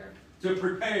prepare. To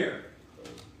prepare.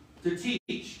 To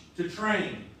teach. To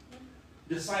train.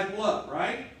 Disciple up,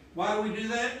 right? Why do we do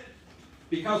that?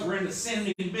 Because we're in the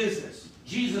sending business.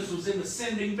 Jesus was in the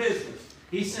sending business.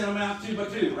 He sent them out 2 by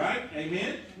 2, right?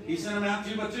 Amen? He sent them out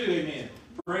 2 by 2, amen.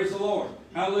 Praise the Lord.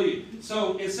 Hallelujah.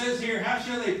 So it says here, how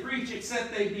shall they preach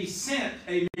except they be sent?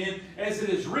 Amen. As it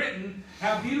is written,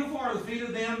 how beautiful are the feet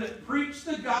of them that preach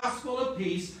the gospel of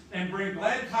peace and bring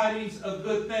glad tidings of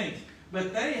good things.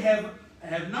 But they have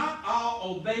not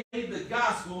all obeyed the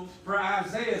gospel. For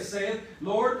Isaiah saith,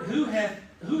 Lord, who hath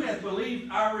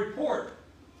believed our report?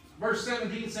 Verse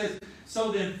 17 says,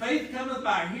 so then faith cometh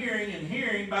by hearing, and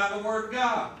hearing by the word of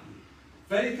God.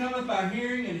 Faith cometh by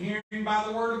hearing, and hearing by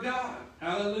the word of God.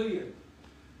 Hallelujah.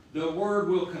 The word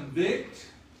will convict.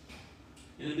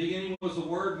 In the beginning was the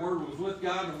Word was with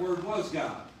God, and the Word was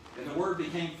God. And the Word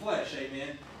became flesh.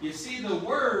 Amen. You see, the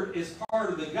Word is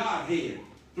part of the Godhead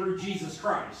through Jesus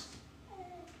Christ.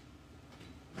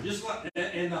 Just like,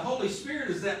 and the Holy Spirit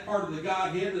is that part of the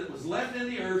Godhead that was left in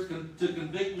the earth to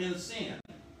convict men of sin.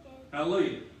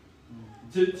 Hallelujah.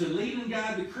 To lead and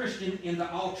guide the Christian into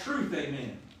all truth.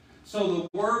 Amen. So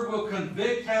the Word will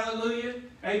convict. Hallelujah.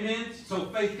 Amen. So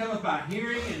faith cometh by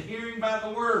hearing, and hearing by the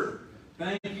Word.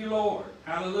 Thank you, Lord.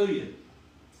 Hallelujah.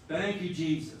 Thank you,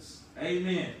 Jesus.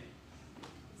 Amen.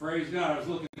 Praise God. I was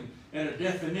looking at a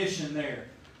definition there.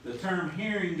 The term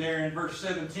hearing there in verse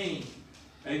 17.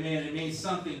 Amen. It means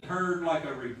something heard like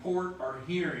a report or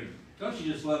hearing. Don't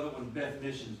you just love it when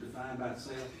definitions defined by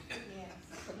itself?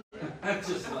 Yes. I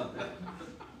just love that.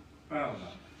 I don't know.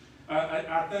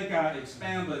 I think I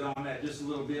expounded on that just a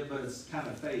little bit, but it's kind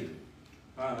of faded.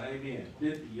 Amen.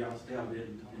 Y'all still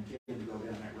didn't intend to go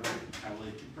down that road.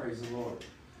 Hallelujah. Praise the Lord.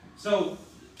 So,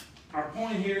 our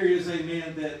point here is,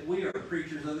 amen, that we are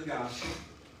preachers of the gospel.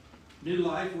 New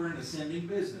Life, we're an ascending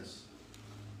business.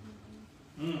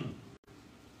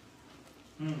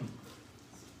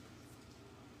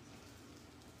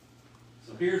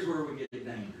 So here's where we get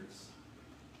dangerous.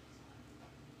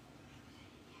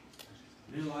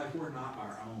 New Life, we're not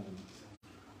our own.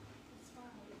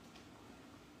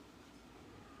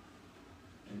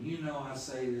 And you know I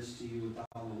say this to you with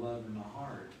all the love in my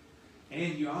heart.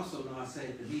 And you also know I say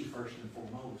it to me first and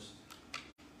foremost.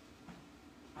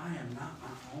 I am not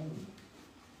my own.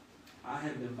 I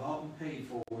have been bought and paid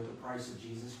for with the price of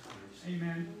Jesus Christ.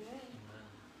 Amen.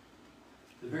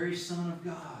 The very Son of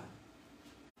God.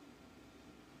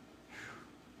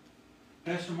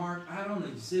 Pastor Mark, I don't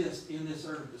exist in this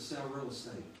earth to sell real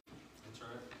estate. That's right.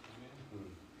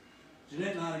 Amen.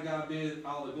 Jeanette and I to God be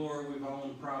all the glory. We've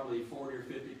owned probably 40 or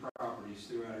 50 properties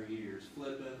throughout our years.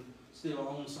 Flipping, still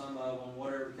own some of them,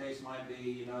 whatever the case might be,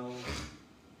 you know.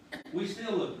 We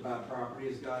still look to buy property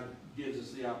as God gives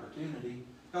us the opportunity,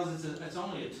 because it's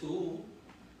only a tool.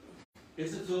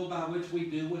 It's a tool by which we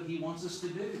do what He wants us to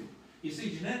do. You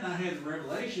see, Jeanette and I have the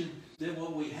revelation that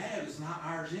what we have is not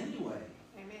ours anyway.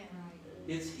 Amen.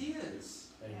 It's His.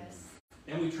 Yes.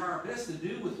 And we try our best to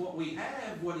do with what we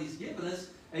have, what He's given us,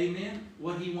 amen,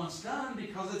 what He wants done,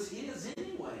 because it's His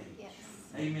anyway. Yes.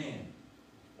 Amen. Amen.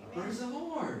 Praise the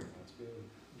Lord. That's good.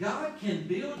 God can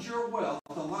build your wealth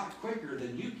a lot quicker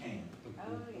than you can.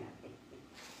 Oh,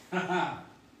 yeah.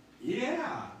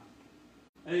 Yeah.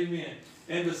 Amen.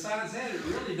 And besides that, it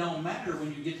really don't matter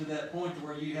when you get to that point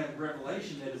where you have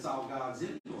revelation that it's all God's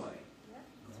anyway.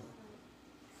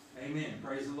 Amen.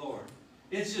 Praise the Lord.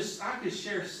 It's just, I could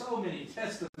share so many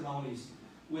testimonies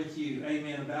with you,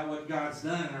 amen, about what God's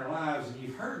done in our lives, and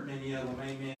you've heard many of them,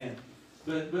 amen.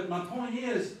 But my point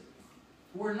is,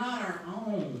 we're not our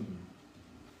own.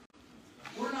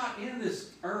 We're not in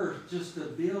this earth just to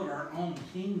build our own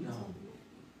kingdom.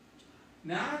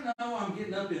 Now, I know I'm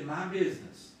getting up in my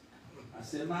business. I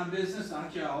said my business,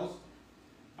 not y'all's.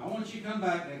 I want you to come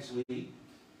back next week.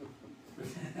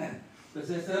 But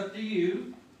that's up to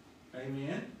you.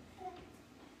 Amen.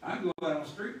 I can go out on the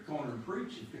street corner and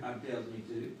preach if God tells me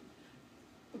to.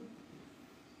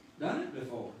 Done it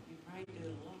before. You probably do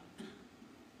it a lot.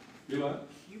 Do what?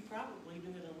 You probably do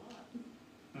it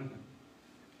a lot.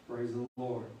 Praise the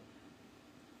Lord.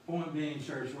 Point being,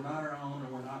 church, we're not our own,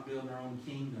 and we're not building our own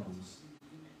kingdoms.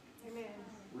 Amen.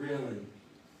 Really.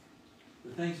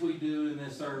 The things we do in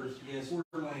this earth, yes, we're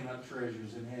laying up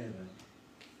treasures in heaven.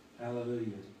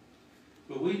 Hallelujah.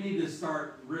 But we need to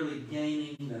start really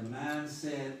gaining the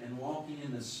mindset and walking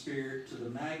in the Spirit to the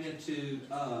magnitude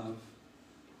of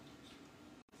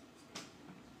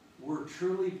we're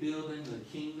truly building the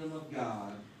kingdom of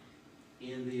God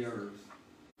in the earth,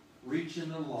 reaching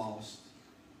the lost.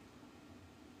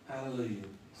 Hallelujah.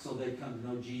 So they come to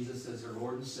know Jesus as their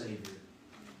Lord and Savior.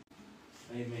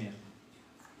 Amen.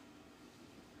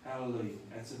 Hallelujah.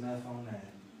 That's enough on that.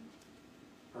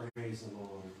 Praise the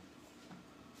Lord.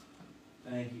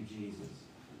 Thank you, Jesus.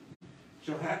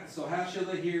 So how shall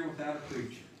they hear without a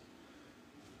preacher?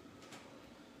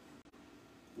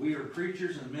 We are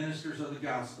preachers and ministers of the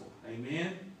gospel.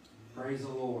 Amen? Praise the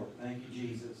Lord. Thank you,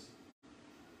 Jesus.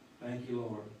 Thank you,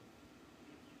 Lord.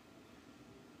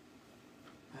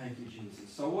 Thank you,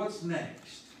 Jesus. So what's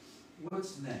next?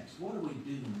 What's next? What do we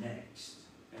do next?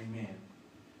 Amen.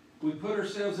 We put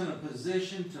ourselves in a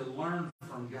position to learn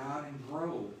from God and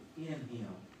grow in Him.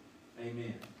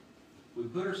 Amen. We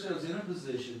put ourselves in a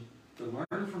position to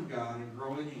learn from God and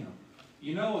grow in Him.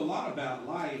 You know a lot about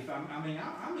life. I'm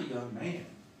a young man.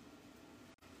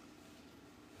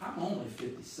 I'm only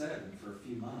 57 for a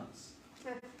few months.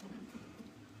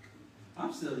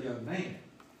 I'm still a young man.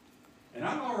 And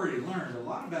I've already learned a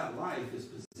lot about life is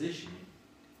positioning.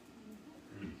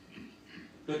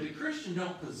 But the Christian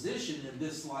don't position in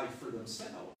this life for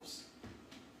themselves.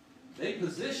 They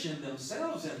position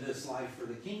themselves in this life for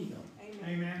the kingdom.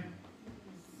 Amen.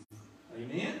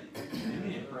 Amen?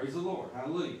 Amen. Praise the Lord.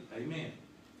 Hallelujah. Amen.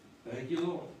 Thank you,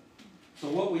 Lord. So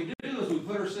what we do is we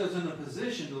put ourselves in a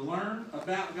position to learn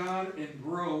about God and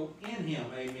grow in Him.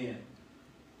 Amen.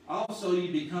 Also,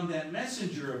 you become that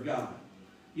messenger of God.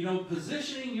 You know,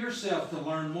 positioning yourself to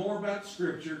learn more about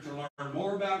Scripture, to learn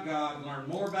more about God, learn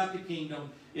more about the kingdom,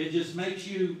 it just makes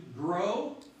you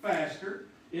grow faster.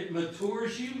 It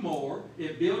matures you more.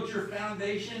 It builds your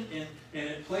foundation, and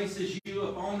it places you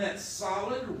upon that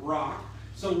solid rock.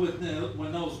 So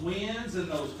when those winds and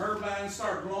those turbines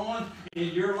start blowing in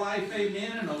your life,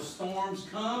 amen, and those storms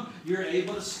come, you're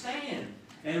able to stand.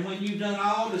 And when you've done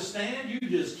all to stand, you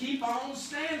just keep on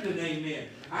standing, amen.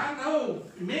 I know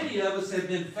many of us have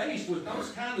been faced with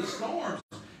those kind of storms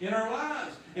in our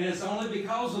lives. And it's only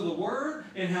because of the Word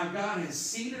and how God has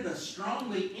seated us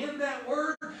strongly in that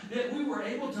Word that we were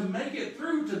able to make it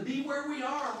through to be where we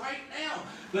are right now.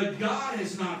 But God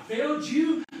has not failed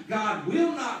you. God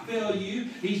will not fail you.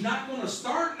 He's not going to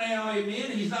start now,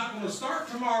 amen. He's not going to start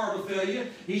tomorrow to fail you.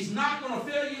 He's not going to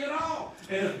fail you at all.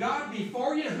 And if God be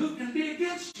for you, who can be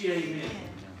against you, amen.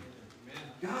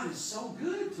 God is so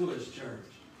good to His church.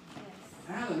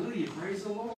 Hallelujah. Praise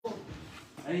the Lord.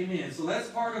 Amen. So that's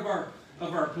part of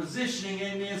our positioning,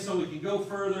 amen, so we can go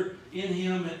further in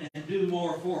Him and do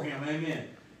more for Him. Amen.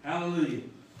 Hallelujah.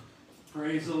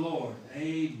 Praise the Lord.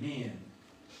 Amen.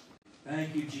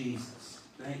 Thank you, Jesus.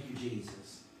 Thank you,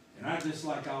 Jesus. And I just,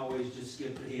 like always, just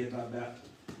skip ahead by about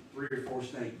 3 or 4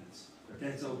 statements. But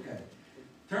that's okay.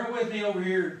 Turn with me over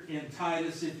here in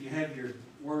Titus if you have your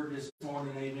word this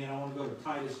morning. Amen. I want to go to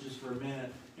Titus just for a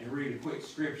minute and read a quick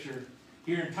scripture.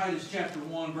 Here in Titus chapter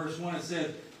 1, verse 1, it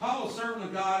says, Paul, a servant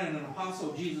of God and an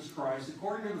apostle of Jesus Christ,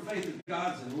 according to the faith of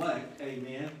God's elect,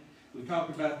 amen. We talked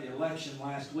about the election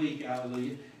last week,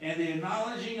 hallelujah, and the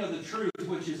acknowledging of the truth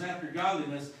which is after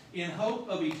godliness, in hope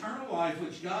of eternal life,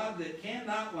 which God that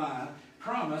cannot lie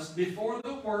promised before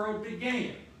the world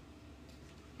began.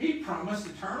 He promised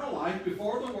eternal life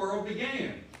before the world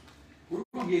began. We're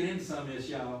going to get into some of this,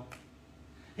 y'all.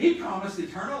 He promised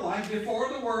eternal life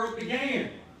before the world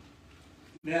began.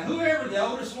 Now, whoever the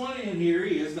oldest one in here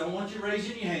is, don't want you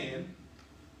raising your hand,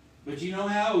 but you know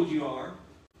how old you are.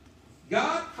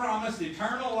 God promised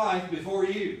eternal life before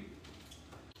you.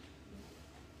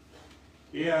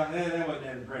 Yeah, that wasn't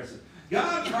that impressive.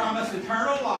 God promised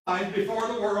eternal life before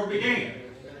the world began.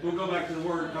 We'll go back to the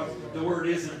word because the word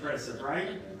is impressive,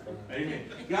 right? Amen.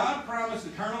 God promised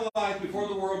eternal life before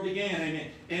the world began.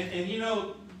 Amen. And you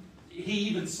know, He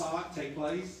even saw it take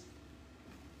place.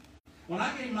 When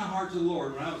I gave my heart to the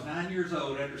Lord when I was 9 years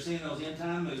old, after seeing those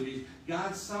end-time movies,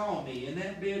 God saw me in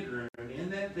that bedroom, in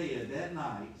that bed, that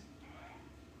night.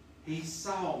 He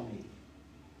saw me.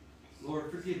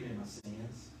 Lord, forgive me my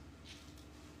sins.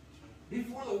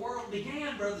 Before the world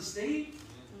began, Brother Steve,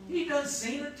 He done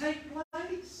seen it take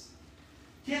place.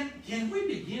 Can we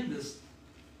begin to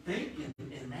think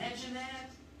and imagine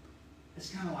that?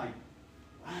 It's kind of like,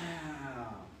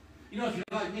 wow. You know, if you're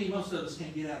like me, most of us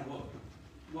can't get out of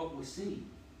what we see.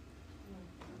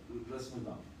 Let's move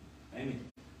on. Amen.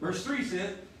 Verse 3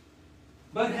 says,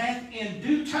 but hath in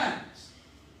due times.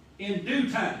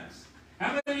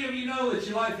 How many of you know that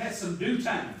your life has some due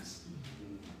times?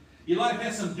 Your life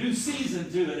has some due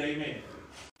season to it, amen.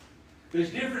 There's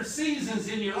different seasons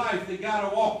in your life that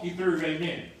God will walk you through,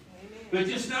 amen. But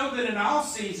just know that in all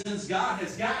seasons, God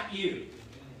has got you.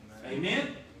 Amen.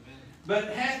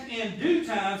 But hath in due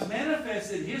times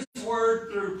manifested His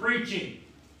word through preaching.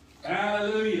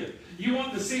 Hallelujah. You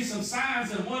want to see some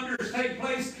signs and wonders take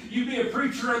place, you be a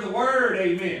preacher of the word.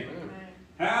 Amen.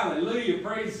 Hallelujah.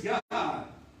 Praise God.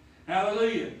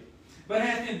 Hallelujah. But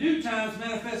hath in due times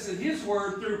manifested His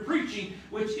word through preaching,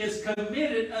 which is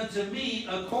committed unto me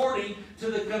according to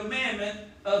the commandment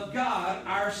of God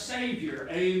our Savior.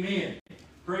 Amen.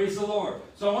 Praise the Lord.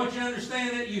 So I want you to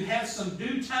understand that you have some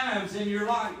due times in your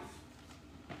life.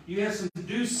 you have some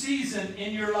due season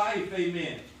in your life,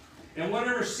 amen. And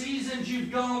whatever seasons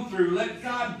you've gone through, let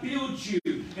God build you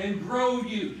and grow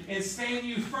you and stand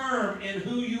you firm in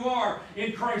who you are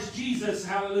in Christ Jesus,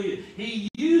 hallelujah. He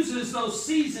uses those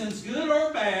seasons, good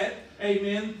or bad,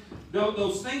 amen.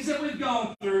 Those things that we've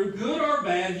gone through, good or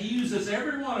bad, He uses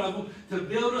every one of them to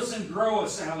build us and grow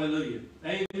us, hallelujah.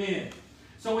 Amen.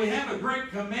 So we have a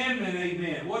great commandment,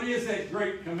 amen. What is that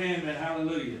great commandment,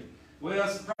 hallelujah? Well,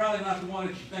 it's probably not the one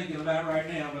that you're thinking about right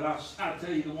now, but I'll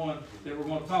tell you the one that we're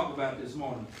going to talk about this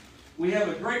morning. We have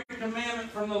a great commandment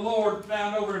from the Lord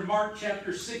found over in Mark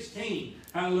chapter 16.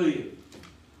 Hallelujah.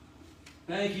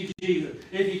 Thank you, Jesus.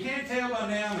 If you can't tell by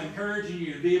now, I'm encouraging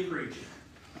you to be a preacher.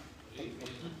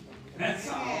 That's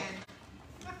all.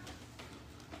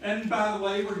 And by the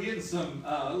way, we're getting some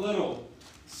little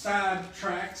side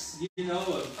tracks, you know,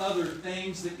 of other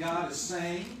things that God is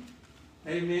saying.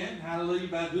 Amen. Hallelujah.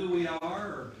 About who we are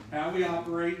or how we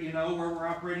operate, you know, where we're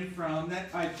operating from,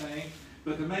 that type thing.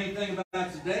 But the main thing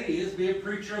about today is be a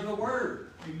preacher of the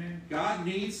Word. Amen. God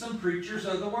needs some preachers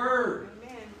of the Word.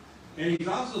 Amen. And He's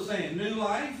also saying, new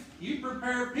life, you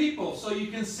prepare people so you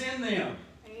can send them.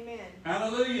 Amen.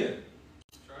 Hallelujah.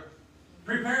 Sure.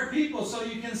 Prepare people so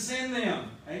you can send them.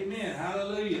 Amen.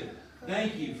 Hallelujah.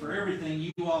 Thank you for everything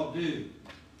you all do.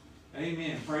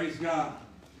 Amen. Praise God.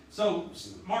 So,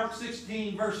 Mark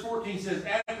 16, verse 14 says,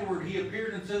 afterward He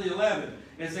appeared unto the 11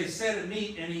 as they sat at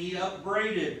meat, and He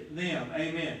upbraided them.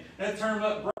 Amen. That term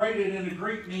upbraided in the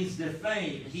Greek means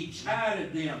defamed. He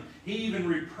chided them. He even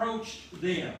reproached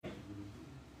them.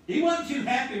 He wasn't too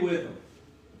happy with them.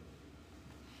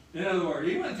 In other words,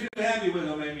 He wasn't too happy with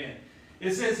them. Amen.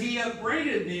 It says He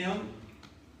upbraided them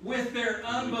with their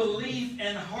unbelief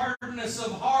and hardness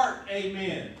of heart.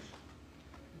 Amen.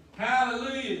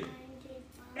 Hallelujah.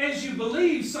 As you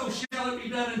believe, so shall it be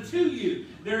done unto you.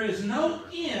 There is no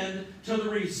end to the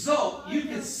result. You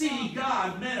can see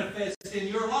God manifest in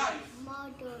your life.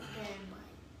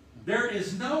 There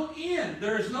is no end.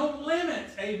 There is no limit,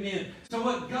 amen, to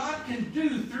what God can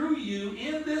do through you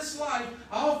in this life,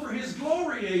 all for His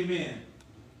glory, amen.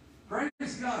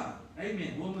 Praise God.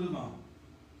 Amen. We'll move on.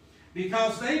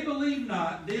 Because they believed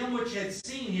not them which had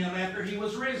seen Him after He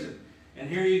was risen. And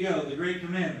here you go, the great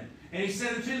commandment. And He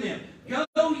said unto them,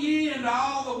 go ye into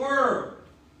all the world.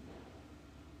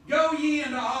 Go ye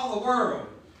into all the world.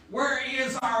 Where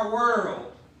is our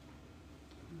world?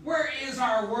 Where is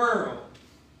our world?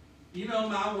 You know,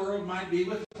 my world might be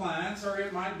with clients, or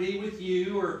it might be with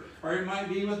you, or it might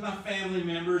be with my family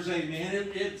members, amen.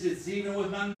 It's even with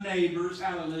my neighbors,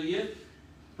 hallelujah.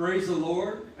 Praise the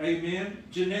Lord, amen.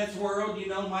 Jeanette's world, you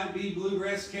know, might be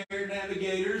Bluegrass Care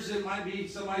Navigators. It might be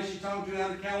somebody she talked to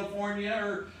out of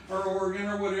California or Oregon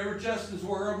or whatever. Justin's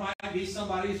world might be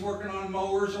somebody who's working on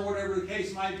mowers or whatever the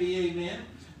case might be, amen.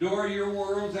 Dora, your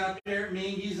world's out there at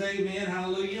Mingy's, amen,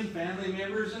 hallelujah, and family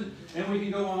members, and we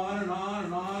can go on and on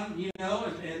and on, you know,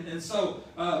 and so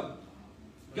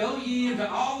go ye into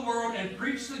all the world and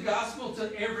preach the gospel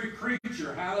to every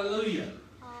creature, hallelujah.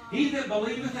 He that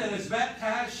believeth and is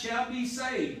baptized shall be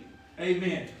saved.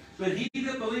 Amen. But he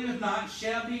that believeth not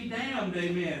shall be damned.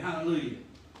 Amen. Hallelujah.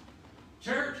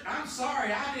 Church, I'm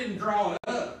sorry I didn't draw it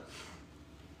up.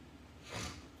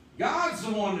 God's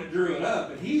the one that drew it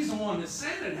up, and He's the one that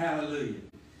said it. Hallelujah.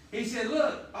 He said,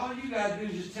 look, all you got to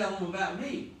do is just tell them about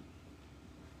me.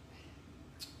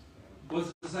 What's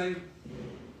it say?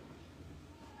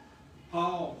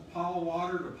 Paul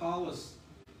watered, Apollos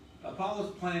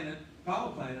planted,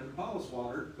 Apollos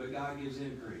watered, but God gives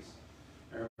increase.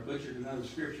 Or I butchered another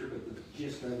scripture, but the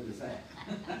gist of it is that.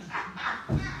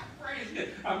 Praise God.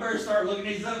 I better start looking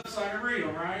these up so I can read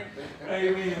them, right?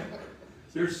 Amen.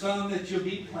 There's some that you'll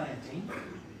be planting.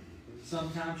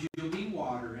 Sometimes you'll be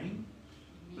watering.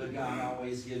 But God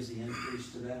always gives the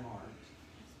increase to that heart.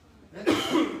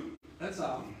 That's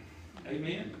all.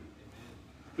 Amen.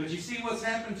 But you see what's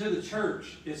happened to the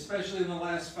church, especially in the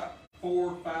last 4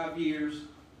 or 5 years.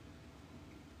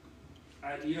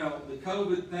 You know, the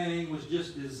COVID thing was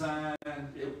just designed,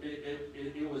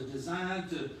 it was designed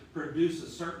to produce a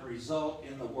certain result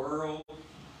in the world.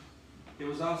 It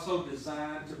was also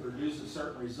designed to produce a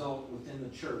certain result within the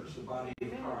church, the body of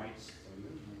Christ.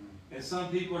 And some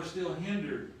people are still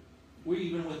hindered,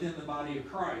 even within the body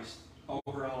of Christ,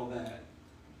 over all of that.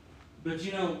 But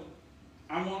you know,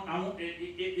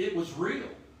 it was real.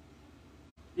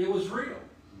 It was real.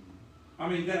 I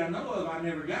mean, that I know of, I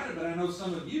never got it, but I know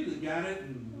some of you that got it,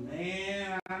 and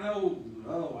man, I know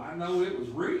it was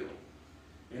real.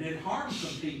 And it harmed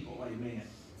some people, amen.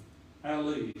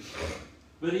 Hallelujah.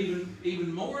 But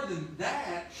even more than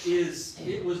that is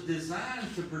it was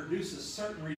designed to produce a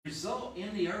certain result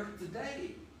in the earth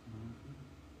today.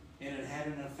 and it had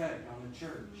an effect on the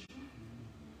church.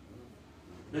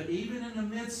 But even in the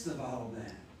midst of all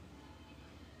that,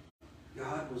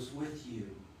 God was with you.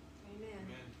 Amen.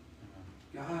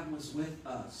 God was with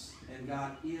us, and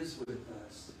God is with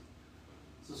us.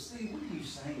 So Steve, what are you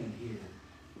saying here?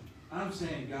 I'm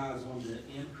saying God's wanting to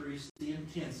increase the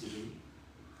intensity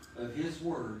of His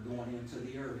Word going into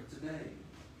the earth today.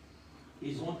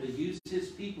 He's wanting to use His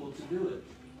people to do it.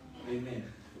 Amen.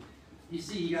 You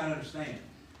see, you got to understand,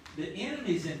 the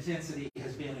enemy's intensity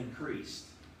has been increased.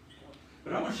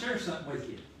 But I want to share something with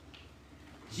you.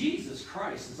 Jesus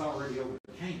Christ has already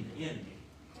overcame the enemy.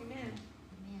 Amen.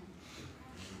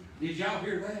 Did y'all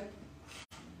hear that?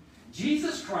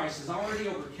 Jesus Christ has already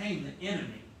overcame the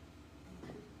enemy.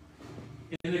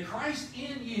 And the Christ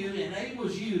in you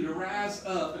enables you to rise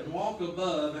up and walk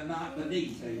above and not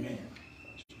beneath. Amen.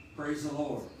 Praise the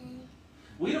Lord.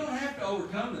 We don't have to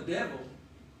overcome the devil.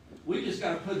 We just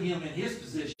got to put him in his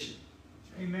position.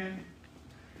 Amen.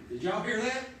 Did y'all hear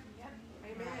that? Yep.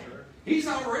 Amen. He's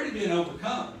already been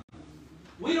overcome.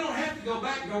 We don't have to go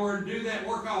back door and do that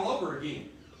work all over again.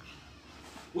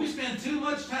 We spend too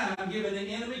much time giving the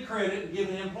enemy credit and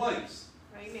giving him place.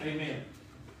 Amen. Amen.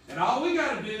 And all we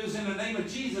got to do is, in the name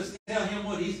of Jesus, tell him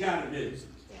what he's got to do. Yes.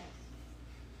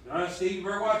 All right, Steve, you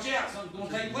better watch out. Something's going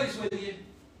to take place with you.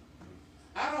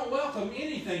 I don't welcome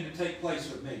anything to take place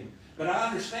with me. But I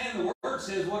understand the Word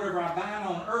says whatever I bind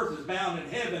on earth is bound in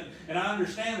heaven. And I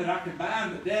understand that I can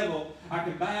bind the devil. I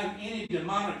can bind any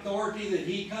demonic authority that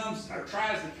he comes or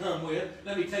tries to come with.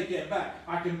 Let me take that back.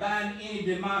 I can bind any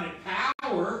demonic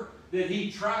power that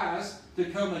he tries to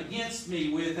come against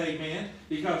me with. Amen.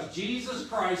 Because Jesus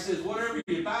Christ says whatever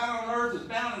you bind on earth is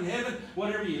bound in heaven.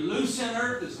 Whatever you loose in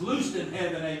earth is loosed in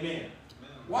heaven. Amen.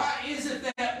 Why is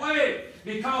it that way?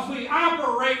 Because we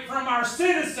operate from our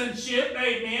citizenship,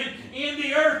 amen, in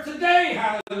the earth today,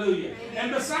 hallelujah.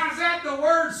 And besides that, the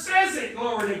Word says it,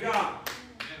 glory to God.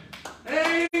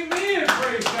 Amen,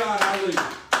 praise God,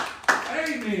 hallelujah.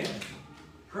 Amen.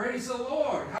 Praise the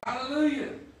Lord, hallelujah,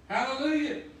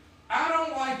 hallelujah. I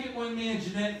don't like it when me and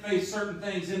Jeanette face certain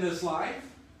things in this life.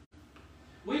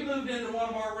 We moved into one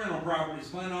of our rental properties,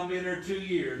 planning on being there 2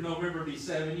 years. November will be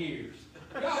 7 years.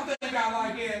 Y'all think I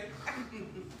like it?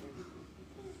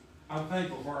 I'm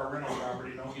thankful for our rental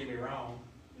property, don't get me wrong.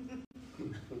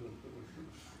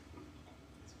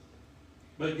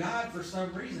 But God, for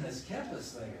some reason, has kept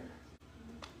us there.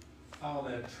 All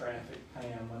that traffic,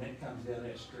 Pam, when it comes down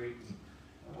that street.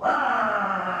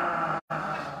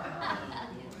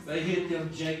 They hit them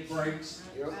Jake brakes.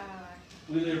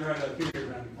 We live right up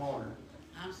here around the corner.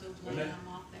 I'm so glad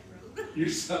I'm off that road. You're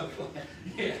so glad.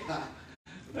 Yeah.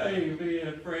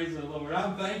 Amen. Praise the Lord.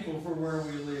 I'm thankful for where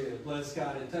we live. Bless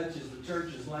God. It touches the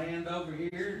church's land over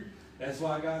here. That's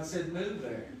why God said move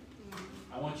there.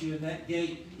 I want you in that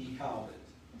gate, he called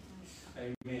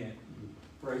it. Amen.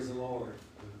 Praise the Lord.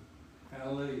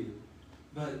 Hallelujah.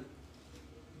 But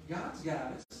God's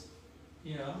got us.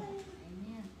 You know.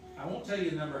 Amen. I won't tell you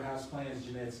the number of house plans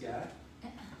Jeanette's got.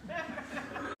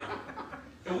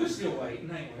 And we're still waiting,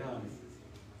 ain't we, honey?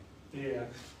 Yeah.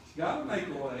 God will make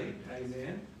a way.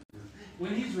 Amen.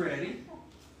 When he's ready.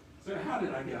 So how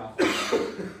did I get off?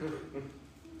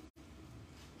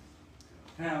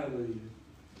 Hallelujah.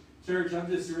 Church, I'm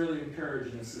just really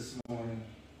encouraging us this morning.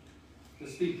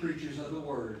 Let's be preachers of the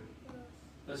Word.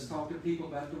 Let's talk to people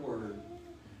about the Word.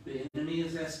 The enemy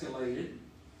is escalated.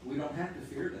 We don't have to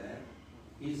fear that.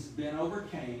 He's been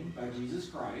overcame by Jesus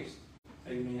Christ.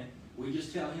 Amen. We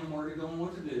just tell him where to go and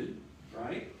what to do.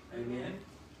 Right? Amen.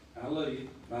 Hallelujah.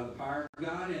 By the power of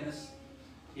God in us,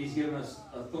 he's given us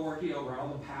authority over all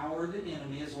the power of the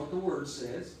enemy, is what the Word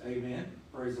says. Amen.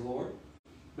 Praise the Lord.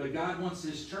 But God wants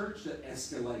his church to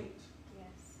escalate.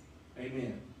 Yes.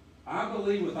 Amen. I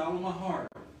believe with all of my heart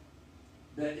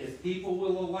that if people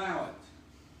will allow it,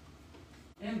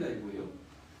 and they will,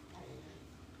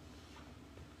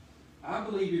 I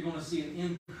believe you're going to see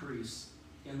an increase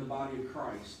in the body of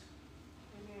Christ.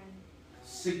 Amen.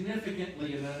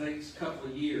 Significantly in the next couple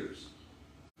of years.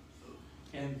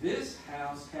 And this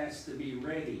house has to be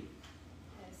ready.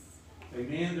 Yes.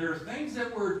 Amen. There are things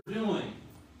that we're doing.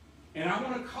 And I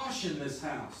want to caution this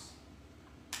house.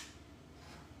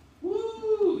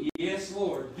 Woo! Yes,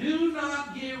 Lord. Do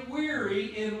not get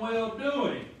weary in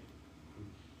well-doing.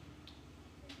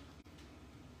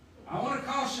 I want to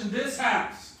caution this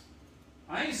house.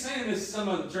 I ain't saying this to some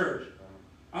other church.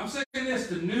 I'm saying this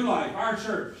to New Life, our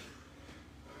church.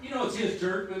 You know it's his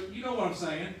church, but you know what I'm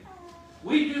saying.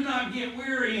 We do not get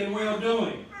weary in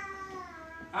well-doing.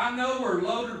 I know we're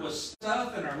loaded with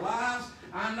stuff in our lives.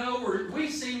 I know we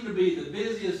seem to be the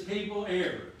busiest people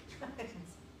ever.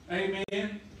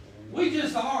 Amen. We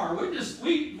just are. We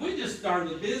just are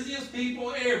the busiest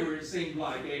people ever, it seems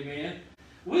like, amen.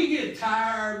 We get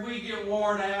tired, we get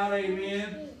worn out,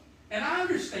 amen. And I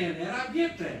understand that, I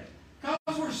get that.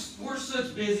 Because we're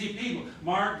such busy people.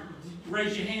 Mark,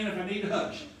 raise your hand if I need a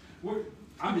hush.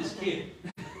 I'm just kidding.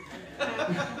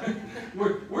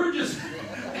 we're just,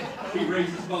 he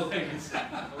raises both hands.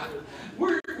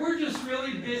 We're just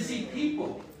really busy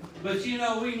people. But you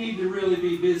know, we need to really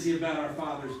be busy about our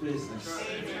Father's business.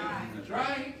 That's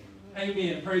right.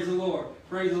 Amen. Praise the Lord.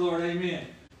 Praise the Lord. Amen.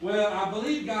 Well, I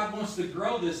believe God wants to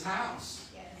grow this house.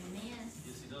 Amen.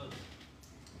 Yes, He does.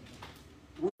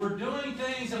 We're doing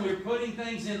things and we're putting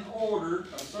things in order,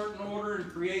 a certain order,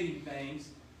 and creating things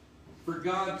for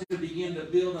God to begin to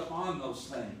build upon those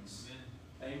things.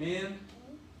 Amen.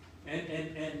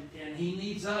 And He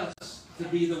needs us to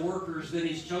be the workers that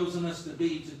He's chosen us to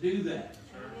be to do that.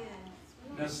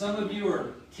 Now, some of you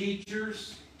are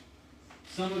teachers,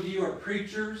 some of you are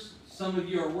preachers, some of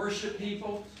you are worship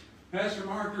people. Pastor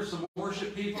Mark, there's some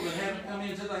worship people that haven't come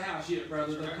into the house yet,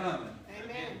 brother. They're coming.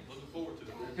 Amen. Looking forward to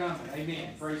it. They're coming.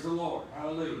 Amen. Praise the Lord.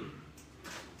 Hallelujah.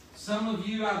 Some of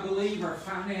you, I believe, are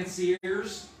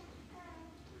financiers,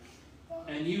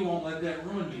 and you won't let that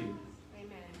ruin you.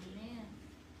 Amen.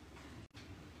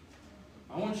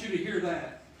 I want you to hear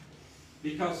that.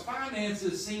 Because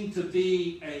finances seem to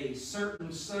be a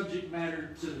certain subject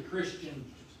matter to the Christian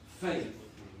faith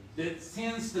that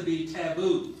tends to be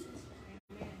taboo.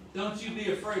 Don't you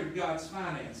be afraid of God's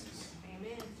finances.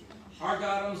 Amen. Our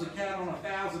God owns a cattle on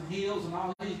 1,000 hills, and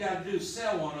all He's got to do is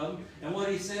sell one of them. And what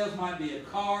He sells might be a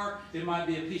car, it might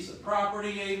be a piece of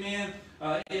property, amen.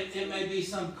 It may be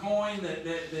some coin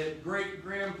that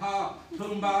great-grandpa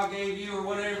Pumbaa gave you or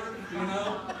whatever, you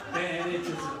know, and it's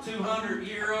a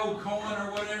 200-year-old coin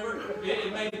or whatever.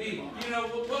 It may be, you know,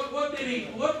 what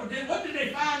did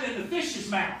they find in the fish's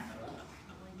mouth?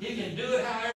 He can do it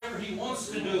however He wants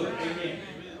to do it, amen.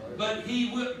 But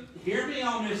He would, hear me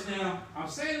on this now, I'm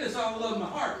saying this all over my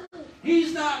heart.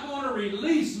 He's not going to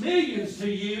release millions to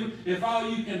you if all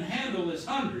you can handle is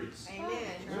hundreds.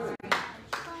 Amen.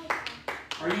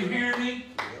 Are you hearing me?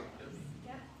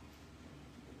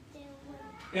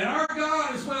 And our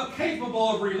God is well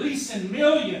capable of releasing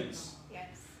millions. Yes.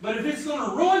 But if it's going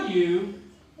to ruin you,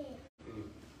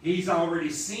 He's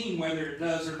already seen whether it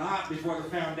does or not before the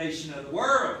foundation of the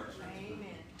world.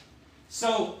 Amen.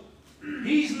 So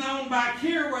He's known back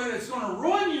here whether it's going to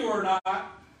ruin you or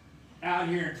not. Out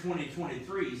here in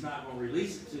 2023, He's not going to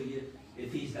release it to you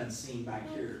if He's done seen back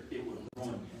here it will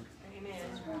ruin you.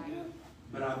 Amen.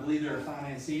 But I believe there are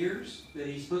financiers that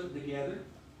He's putting together.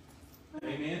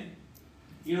 Amen.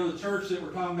 You know, the church that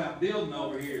we're talking about building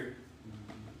over here,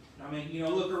 I mean, you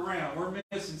know, look around. We're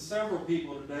missing several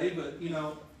people today, but, you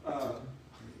know,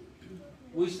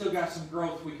 we still got some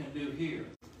growth we can do here.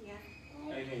 Yeah.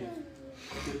 Amen.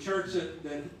 The church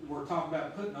that we're talking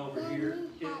about putting over here,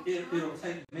 it'll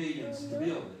take millions to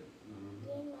build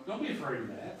it. Don't be afraid of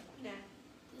that. No.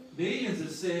 Millions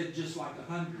is said just like the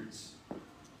hundreds.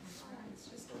 It's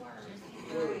just a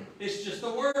word. It's just a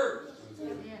word.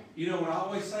 You know what I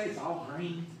always say? It's all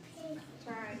green. That's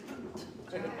right.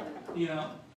 You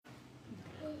know,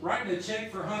 writing a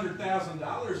check for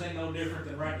 $100,000 ain't no different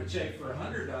than writing a check for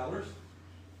 $100.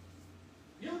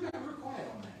 Y'all got real quiet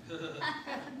on that. There's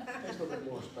a little bit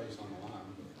more space on the line.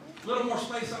 A little more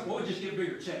space on. We'll just get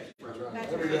bigger checks. That's right.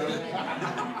 There we go.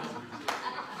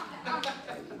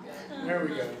 There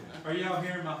we go. Are y'all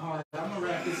hearing my heart? I'm gonna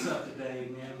wrap this up today,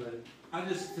 man. But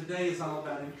today is all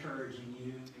about encouraging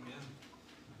you.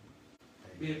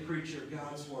 Be a preacher of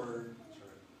God's word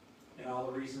and all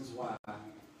the reasons why.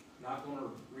 Not going to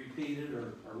repeat it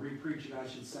or re-preach it, I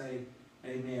should say.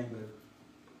 Amen. But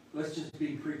let's just be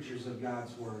preachers of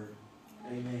God's word.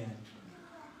 Amen.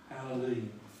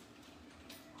 Hallelujah.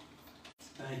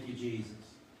 Thank you, Jesus.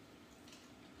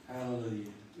 Hallelujah.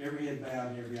 Every head bowed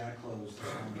and every eye closed this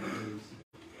morning,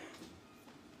 please.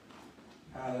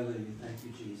 Hallelujah. Thank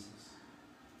you, Jesus.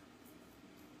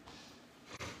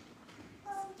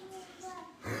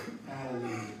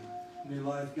 Hallelujah. New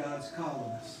life, God's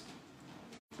calling us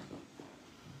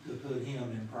to put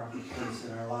Him in proper place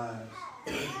in our lives.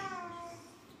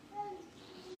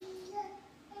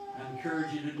 I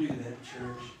encourage you to do that,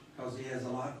 church, because He has a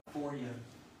lot for you.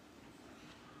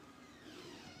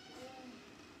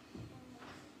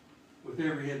 With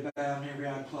every head bowed and every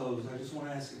eye closed, I just want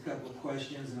to ask a couple of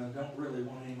questions, and I don't really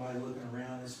want anybody looking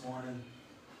around this morning.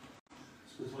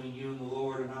 It's between you and the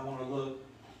Lord, and I want to look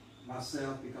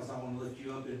myself because I want to lift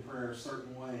you up in prayer a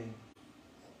certain way.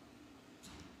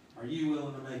 Are you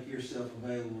willing to make yourself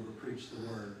available to preach the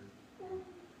word?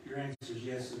 If your answer is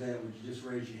yes to that, would you just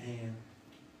raise your hand?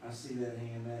 I see that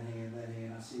hand, that hand, that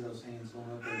hand. I see those hands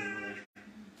going up everywhere.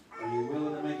 Are you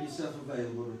willing to make yourself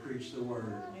available to preach the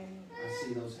word? I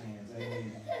see those hands.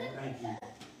 Amen. Thank you.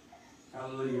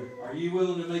 Hallelujah. Are you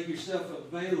willing to make yourself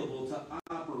available to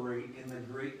operate in the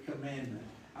great commandment?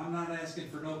 I'm not asking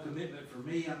for no commitment for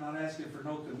me. I'm not asking for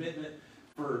no commitment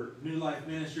for New Life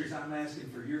Ministries. I'm asking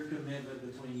for your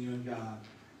commitment between you and God.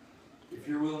 If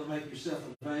you're willing to make yourself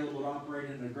available to operate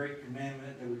in the great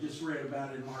commandment that we just read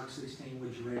about in Mark 16,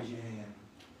 would you raise your hand?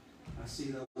 I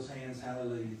see those hands.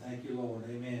 Hallelujah. Thank you, Lord.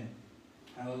 Amen.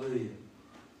 Hallelujah.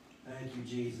 Thank you,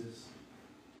 Jesus.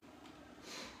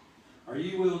 Are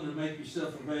you willing to make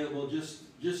yourself available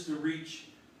just to reach,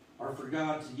 or for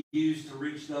God to use to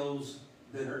reach those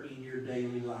that are in your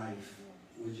daily life?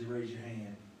 Would you raise your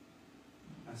hand?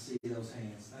 I see those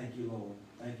hands. Thank you, Lord.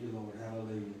 Thank you, Lord.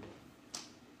 Hallelujah.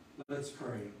 Let's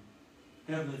pray.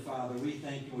 Heavenly Father, we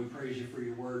thank you. We praise you for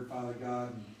your word, Father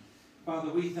God. And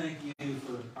Father, we thank you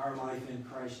for our life in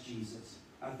Christ Jesus.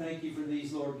 I thank you for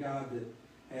these, Lord God, that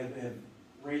have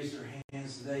raised their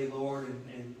hands today, Lord,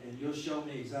 and you'll show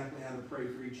me exactly how to pray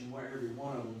for each and every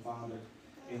one of them, Father,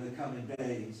 in the coming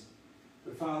days.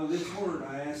 But Father, this word,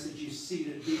 I ask that you seed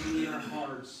it deeply in our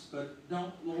hearts, but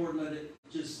don't, Lord, let it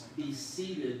just be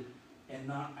seated and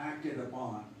not acted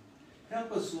upon.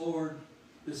 Help us, Lord,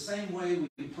 the same way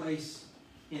we place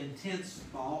intense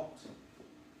thought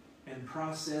and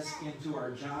process into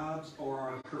our jobs or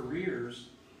our careers,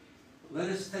 let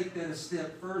us take that a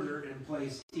step further and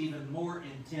place even more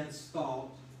intense thought,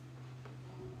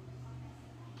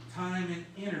 time, and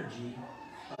energy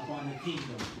upon the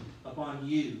kingdom, upon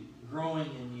you, growing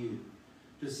in you,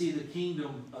 to see the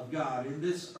kingdom of God in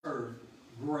this earth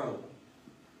grow,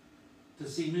 to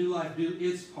see New Life do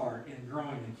its part in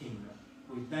growing the kingdom.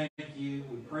 We thank you.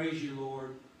 We praise you,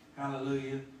 Lord.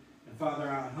 Hallelujah. And Father,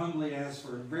 I humbly ask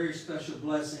for a very special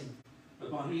blessing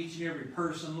upon each and every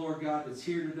person, Lord God, that's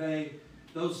here today.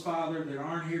 Those, Father, that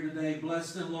aren't here today,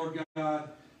 bless them, Lord God.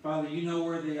 Father, you know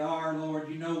where they are, Lord.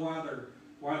 You know why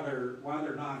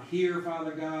they're not here,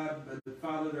 Father God. But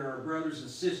Father, they're our brothers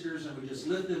and sisters, and we just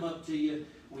lift them up to you.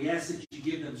 We ask that you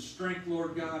give them strength,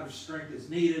 Lord God, if strength is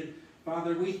needed.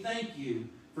 Father, we thank you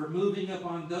for moving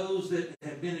upon those that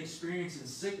have been experiencing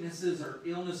sicknesses or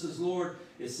illnesses, Lord.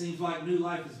 It seems like New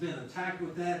Life has been attacked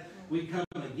with that. We come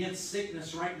against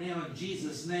sickness right now in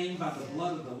Jesus' name by the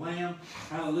blood of the Lamb.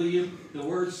 Hallelujah. The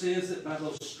Word says that by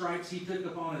those stripes He took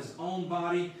upon His own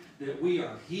body, that we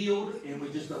are healed, and we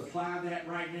just apply that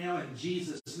right now in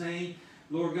Jesus' name.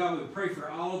 Lord God, we pray for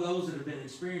all of those that have been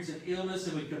experiencing illness,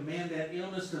 and we command that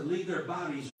illness to leave their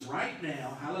bodies right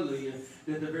now, hallelujah,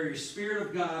 that the very Spirit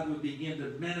of God would begin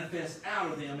to manifest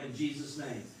out of them in Jesus'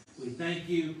 name. We thank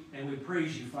you and we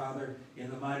praise you, Father, in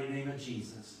the mighty name of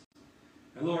Jesus.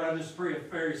 And Lord, I just pray a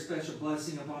very special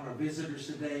blessing upon our visitors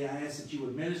today. I ask that you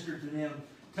would minister to them,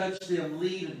 touch them,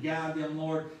 lead and guide them,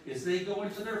 Lord, as they go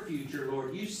into their future,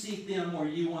 Lord. You seek them where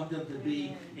you want them to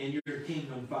be in your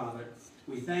kingdom, Father.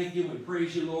 We thank you and we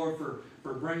praise you, Lord,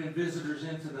 for bringing visitors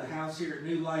into the house here at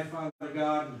New Life, Father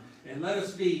God. And let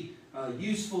us be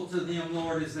useful to them,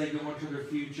 Lord, as they go into their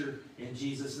future. In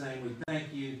Jesus' name, we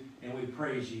thank you and we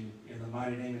praise you in the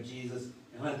mighty name of Jesus.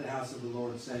 And let the house of the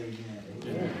Lord say amen.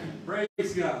 Amen.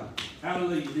 Praise God.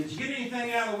 Hallelujah. Did you get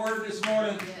anything out of the Word this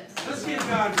morning? Yes. Let's give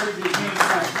God praise his hands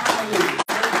back. Hallelujah.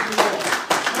 Praise the Lord.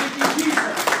 Thank you,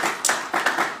 Jesus.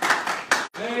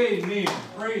 Amen.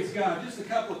 Praise God. Just a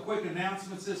couple of quick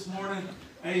announcements this morning.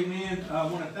 Amen. I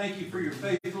want to thank you for your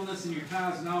faithfulness and your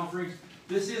tithes and offerings.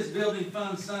 This is Building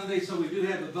Fund Sunday, so we do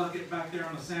have a bucket back there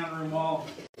on the sound room wall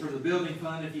for the Building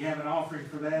Fund. If you have an offering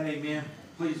for that, amen,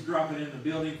 please drop it in the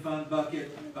Building Fund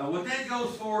bucket. What that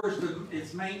goes for is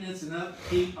its maintenance and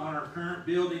upkeep on our current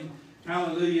building,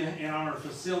 hallelujah, and on our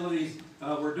facilities.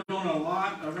 We're doing a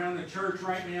lot around the church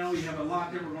right now. We have a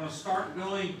lot that we're going to start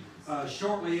doing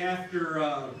shortly after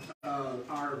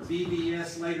our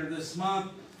VBS later this month.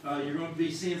 You're going to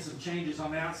be seeing some changes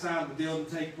on the outside of the building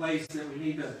take place that we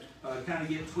need to kind of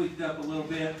get tweaked up a little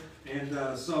bit.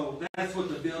 And so that's what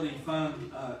the Building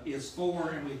Fund is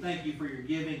for, and we thank you for your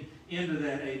giving into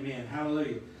that. Amen.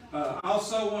 Hallelujah. I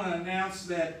also want to announce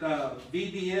that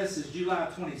VBS is July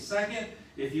 22nd.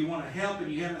 If you want to help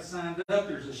and you haven't signed up,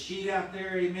 there's a sheet out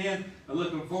there. Amen. I'm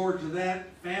looking forward to that.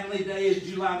 Family Day is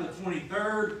July the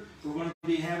 23rd. We're going to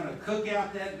be having a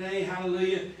cookout that day.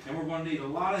 Hallelujah. And we're going to need a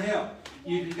lot of help.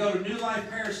 You can go to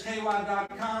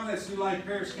newlifeparishky.com. That's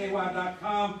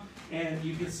newlifeparishky.com. And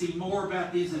you can see more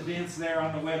about these events there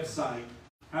on the website.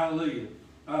 Hallelujah.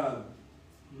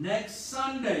 Next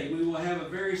Sunday, we will have a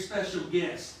very special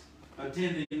guest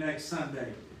attending next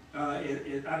Sunday.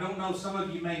 I don't know, some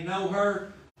of you may know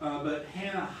her. but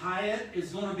Hannah Hyatt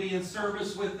is going to be in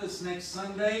service with us next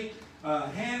Sunday.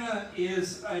 Hannah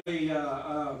is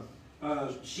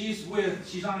she's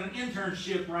on an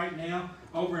internship right now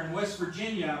over in West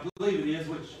Virginia, I believe it is,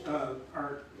 which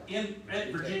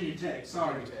at Virginia Tech.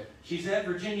 Sorry, she's at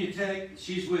Virginia Tech.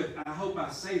 She's with, I hope I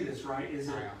say this right. Is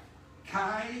it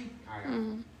Chi?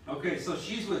 Okay, so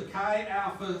she's with Chi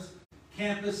Alpha's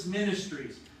Campus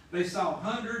Ministries. They saw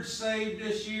hundreds saved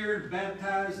this year,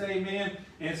 baptized, amen.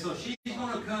 And so she's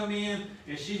going to come in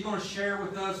and she's going to share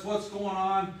with us what's going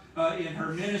on in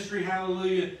her ministry,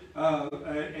 hallelujah.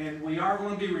 And we are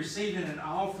going to be receiving an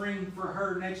offering for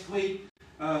her next week.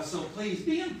 So please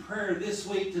be in prayer this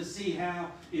week to see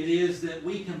how it is that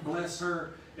we can bless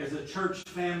her as a church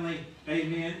family,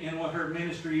 amen, in what her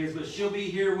ministry is. But she'll be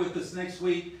here with us next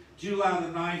week, July the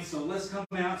 9th. So let's come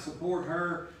out, support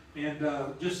her. And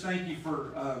just thank you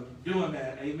for doing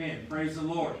that. Amen. Praise the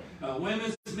Lord.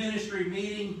 Women's ministry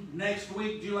meeting next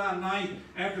week, July 9th,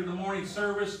 after the morning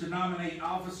service to nominate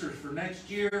officers for next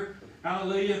year.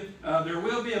 Hallelujah. There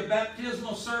will be a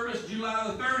baptismal service July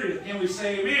the 30th. Can we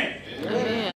say amen?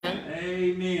 Amen.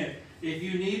 Amen. If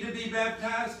you need to be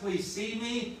baptized, please see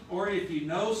me. Or if you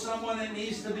know someone that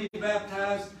needs to be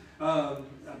baptized,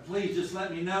 please just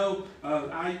let me know.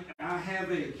 I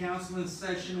have a counseling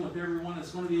session with everyone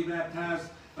that's going to be baptized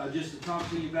just to talk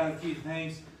to you about a few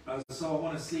things. So I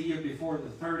want to see you before the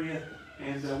 30th,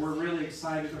 and we're really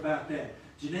excited about that.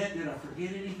 Jeanette, did I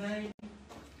forget anything?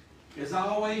 As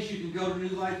always, you can go to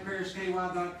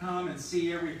newlifeparisky.com and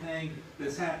see everything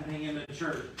that's happening in the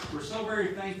church. We're so very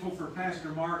thankful for Pastor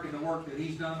Mark and the work that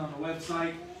he's done on the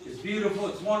website. It's beautiful.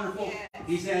 It's wonderful.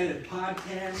 He's added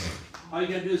podcasts. All you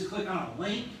got to do is click on a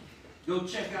link. Go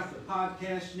check out the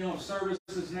podcast, of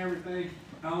services and everything.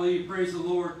 Hallelujah. Praise the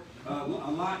Lord. A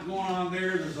lot going on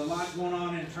there. There's a lot going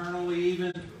on internally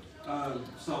even.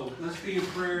 So let's be in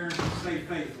prayer and stay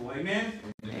faithful. Amen?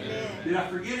 Amen. Did I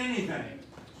forget anything?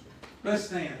 Let's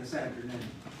stand this afternoon.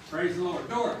 Praise the Lord.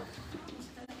 Dora.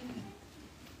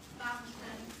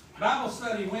 Bible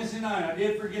study Wednesday night. I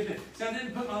did forget that. See, I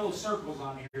didn't put my little circles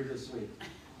on here this week.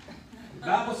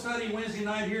 Bible study Wednesday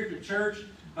night here at the church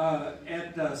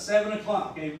at 7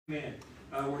 o'clock. Amen.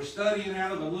 We're studying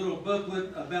out of a little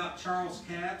booklet about Charles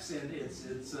Capps, and it's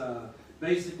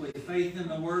basically faith in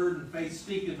the Word and faith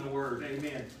speaking the Word.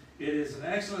 Amen. It is an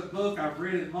excellent book. I've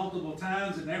read it multiple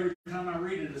times, and every time I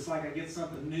read it, it's like I get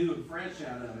something new and fresh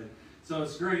out of it. So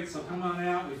it's great. So come on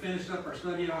out. We finished up our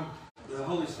study on the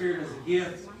Holy Spirit as a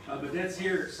gift, but that's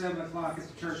here at 7 o'clock at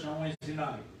the church on Wednesday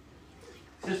night.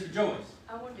 Sister Joyce.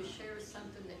 I wanted to share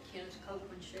something that Kenneth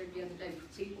Copeland shared the other day.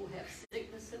 People have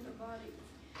sickness in their body.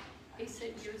 He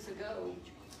said years ago,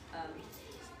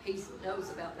 he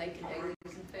knows about making daily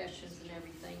confessions and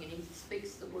everything, and he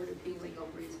speaks the word of healing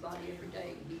over his body every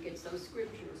day. He gets those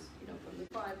scriptures, from the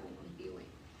Bible on healing.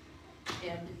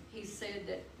 And he said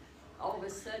that all of a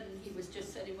sudden he was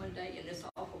just sitting one day and this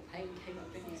awful pain came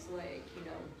up in his leg,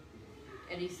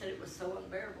 and he said it was so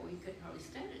unbearable he couldn't hardly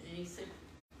stand it. And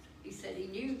he said he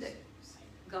knew that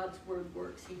God's word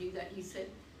works. He knew that. He said,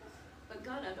 but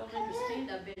God, I don't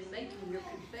understand. I've been making your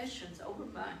confessions over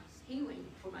my healing,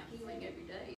 for my healing every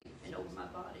day and over my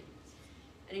body.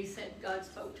 And he said, God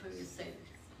spoke to him and said,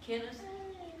 Kenneth,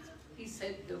 he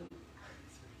said,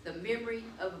 the memory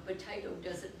of a potato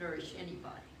doesn't nourish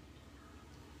anybody.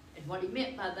 And what he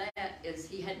meant by that is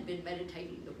he hadn't been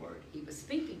meditating the word. He was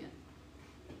speaking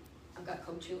it. I've got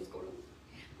cold chills going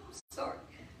on. Sorry.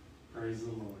 Praise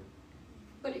the Lord.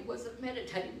 But he wasn't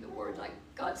meditating the word like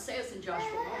God says in Joshua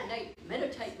 1:8,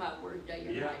 meditate my word day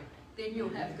and night. Then you'll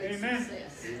have good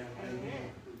success. Yeah.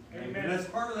 Amen. Amen. That's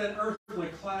part of that earthly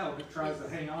cloud that tries to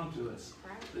hang on to us,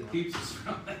 that keeps us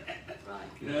from that. Right.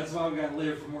 That's why we've got to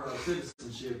live from where our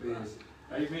citizenship is.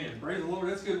 Amen. Praise the Lord.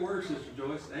 That's good word, Sister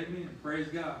Joyce. Amen. Praise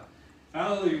God.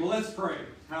 Hallelujah. Well, let's pray.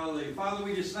 Hallelujah. Father,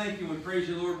 we just thank you and we praise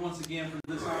you, Lord, once again for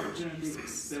this opportunity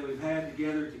that we've had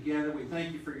together. We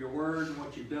thank you for your word and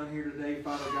what you've done here today,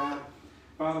 Father God.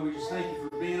 Father, we just thank you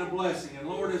for being a blessing. And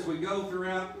Lord, as we go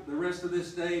throughout the rest of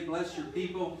this day, bless your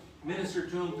people, minister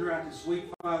to them throughout this week,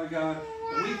 Father God.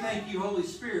 And we thank you, Holy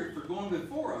Spirit, for going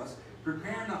before us,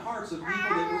 preparing the hearts of people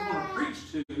that we're going to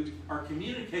preach to or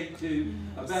communicate to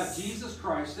about Jesus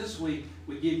Christ this week.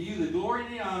 We give you the glory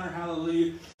and the honor,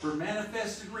 hallelujah, for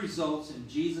manifested results. In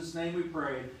Jesus' name we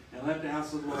pray. And let the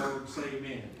house of the Lord say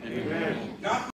amen. Amen. God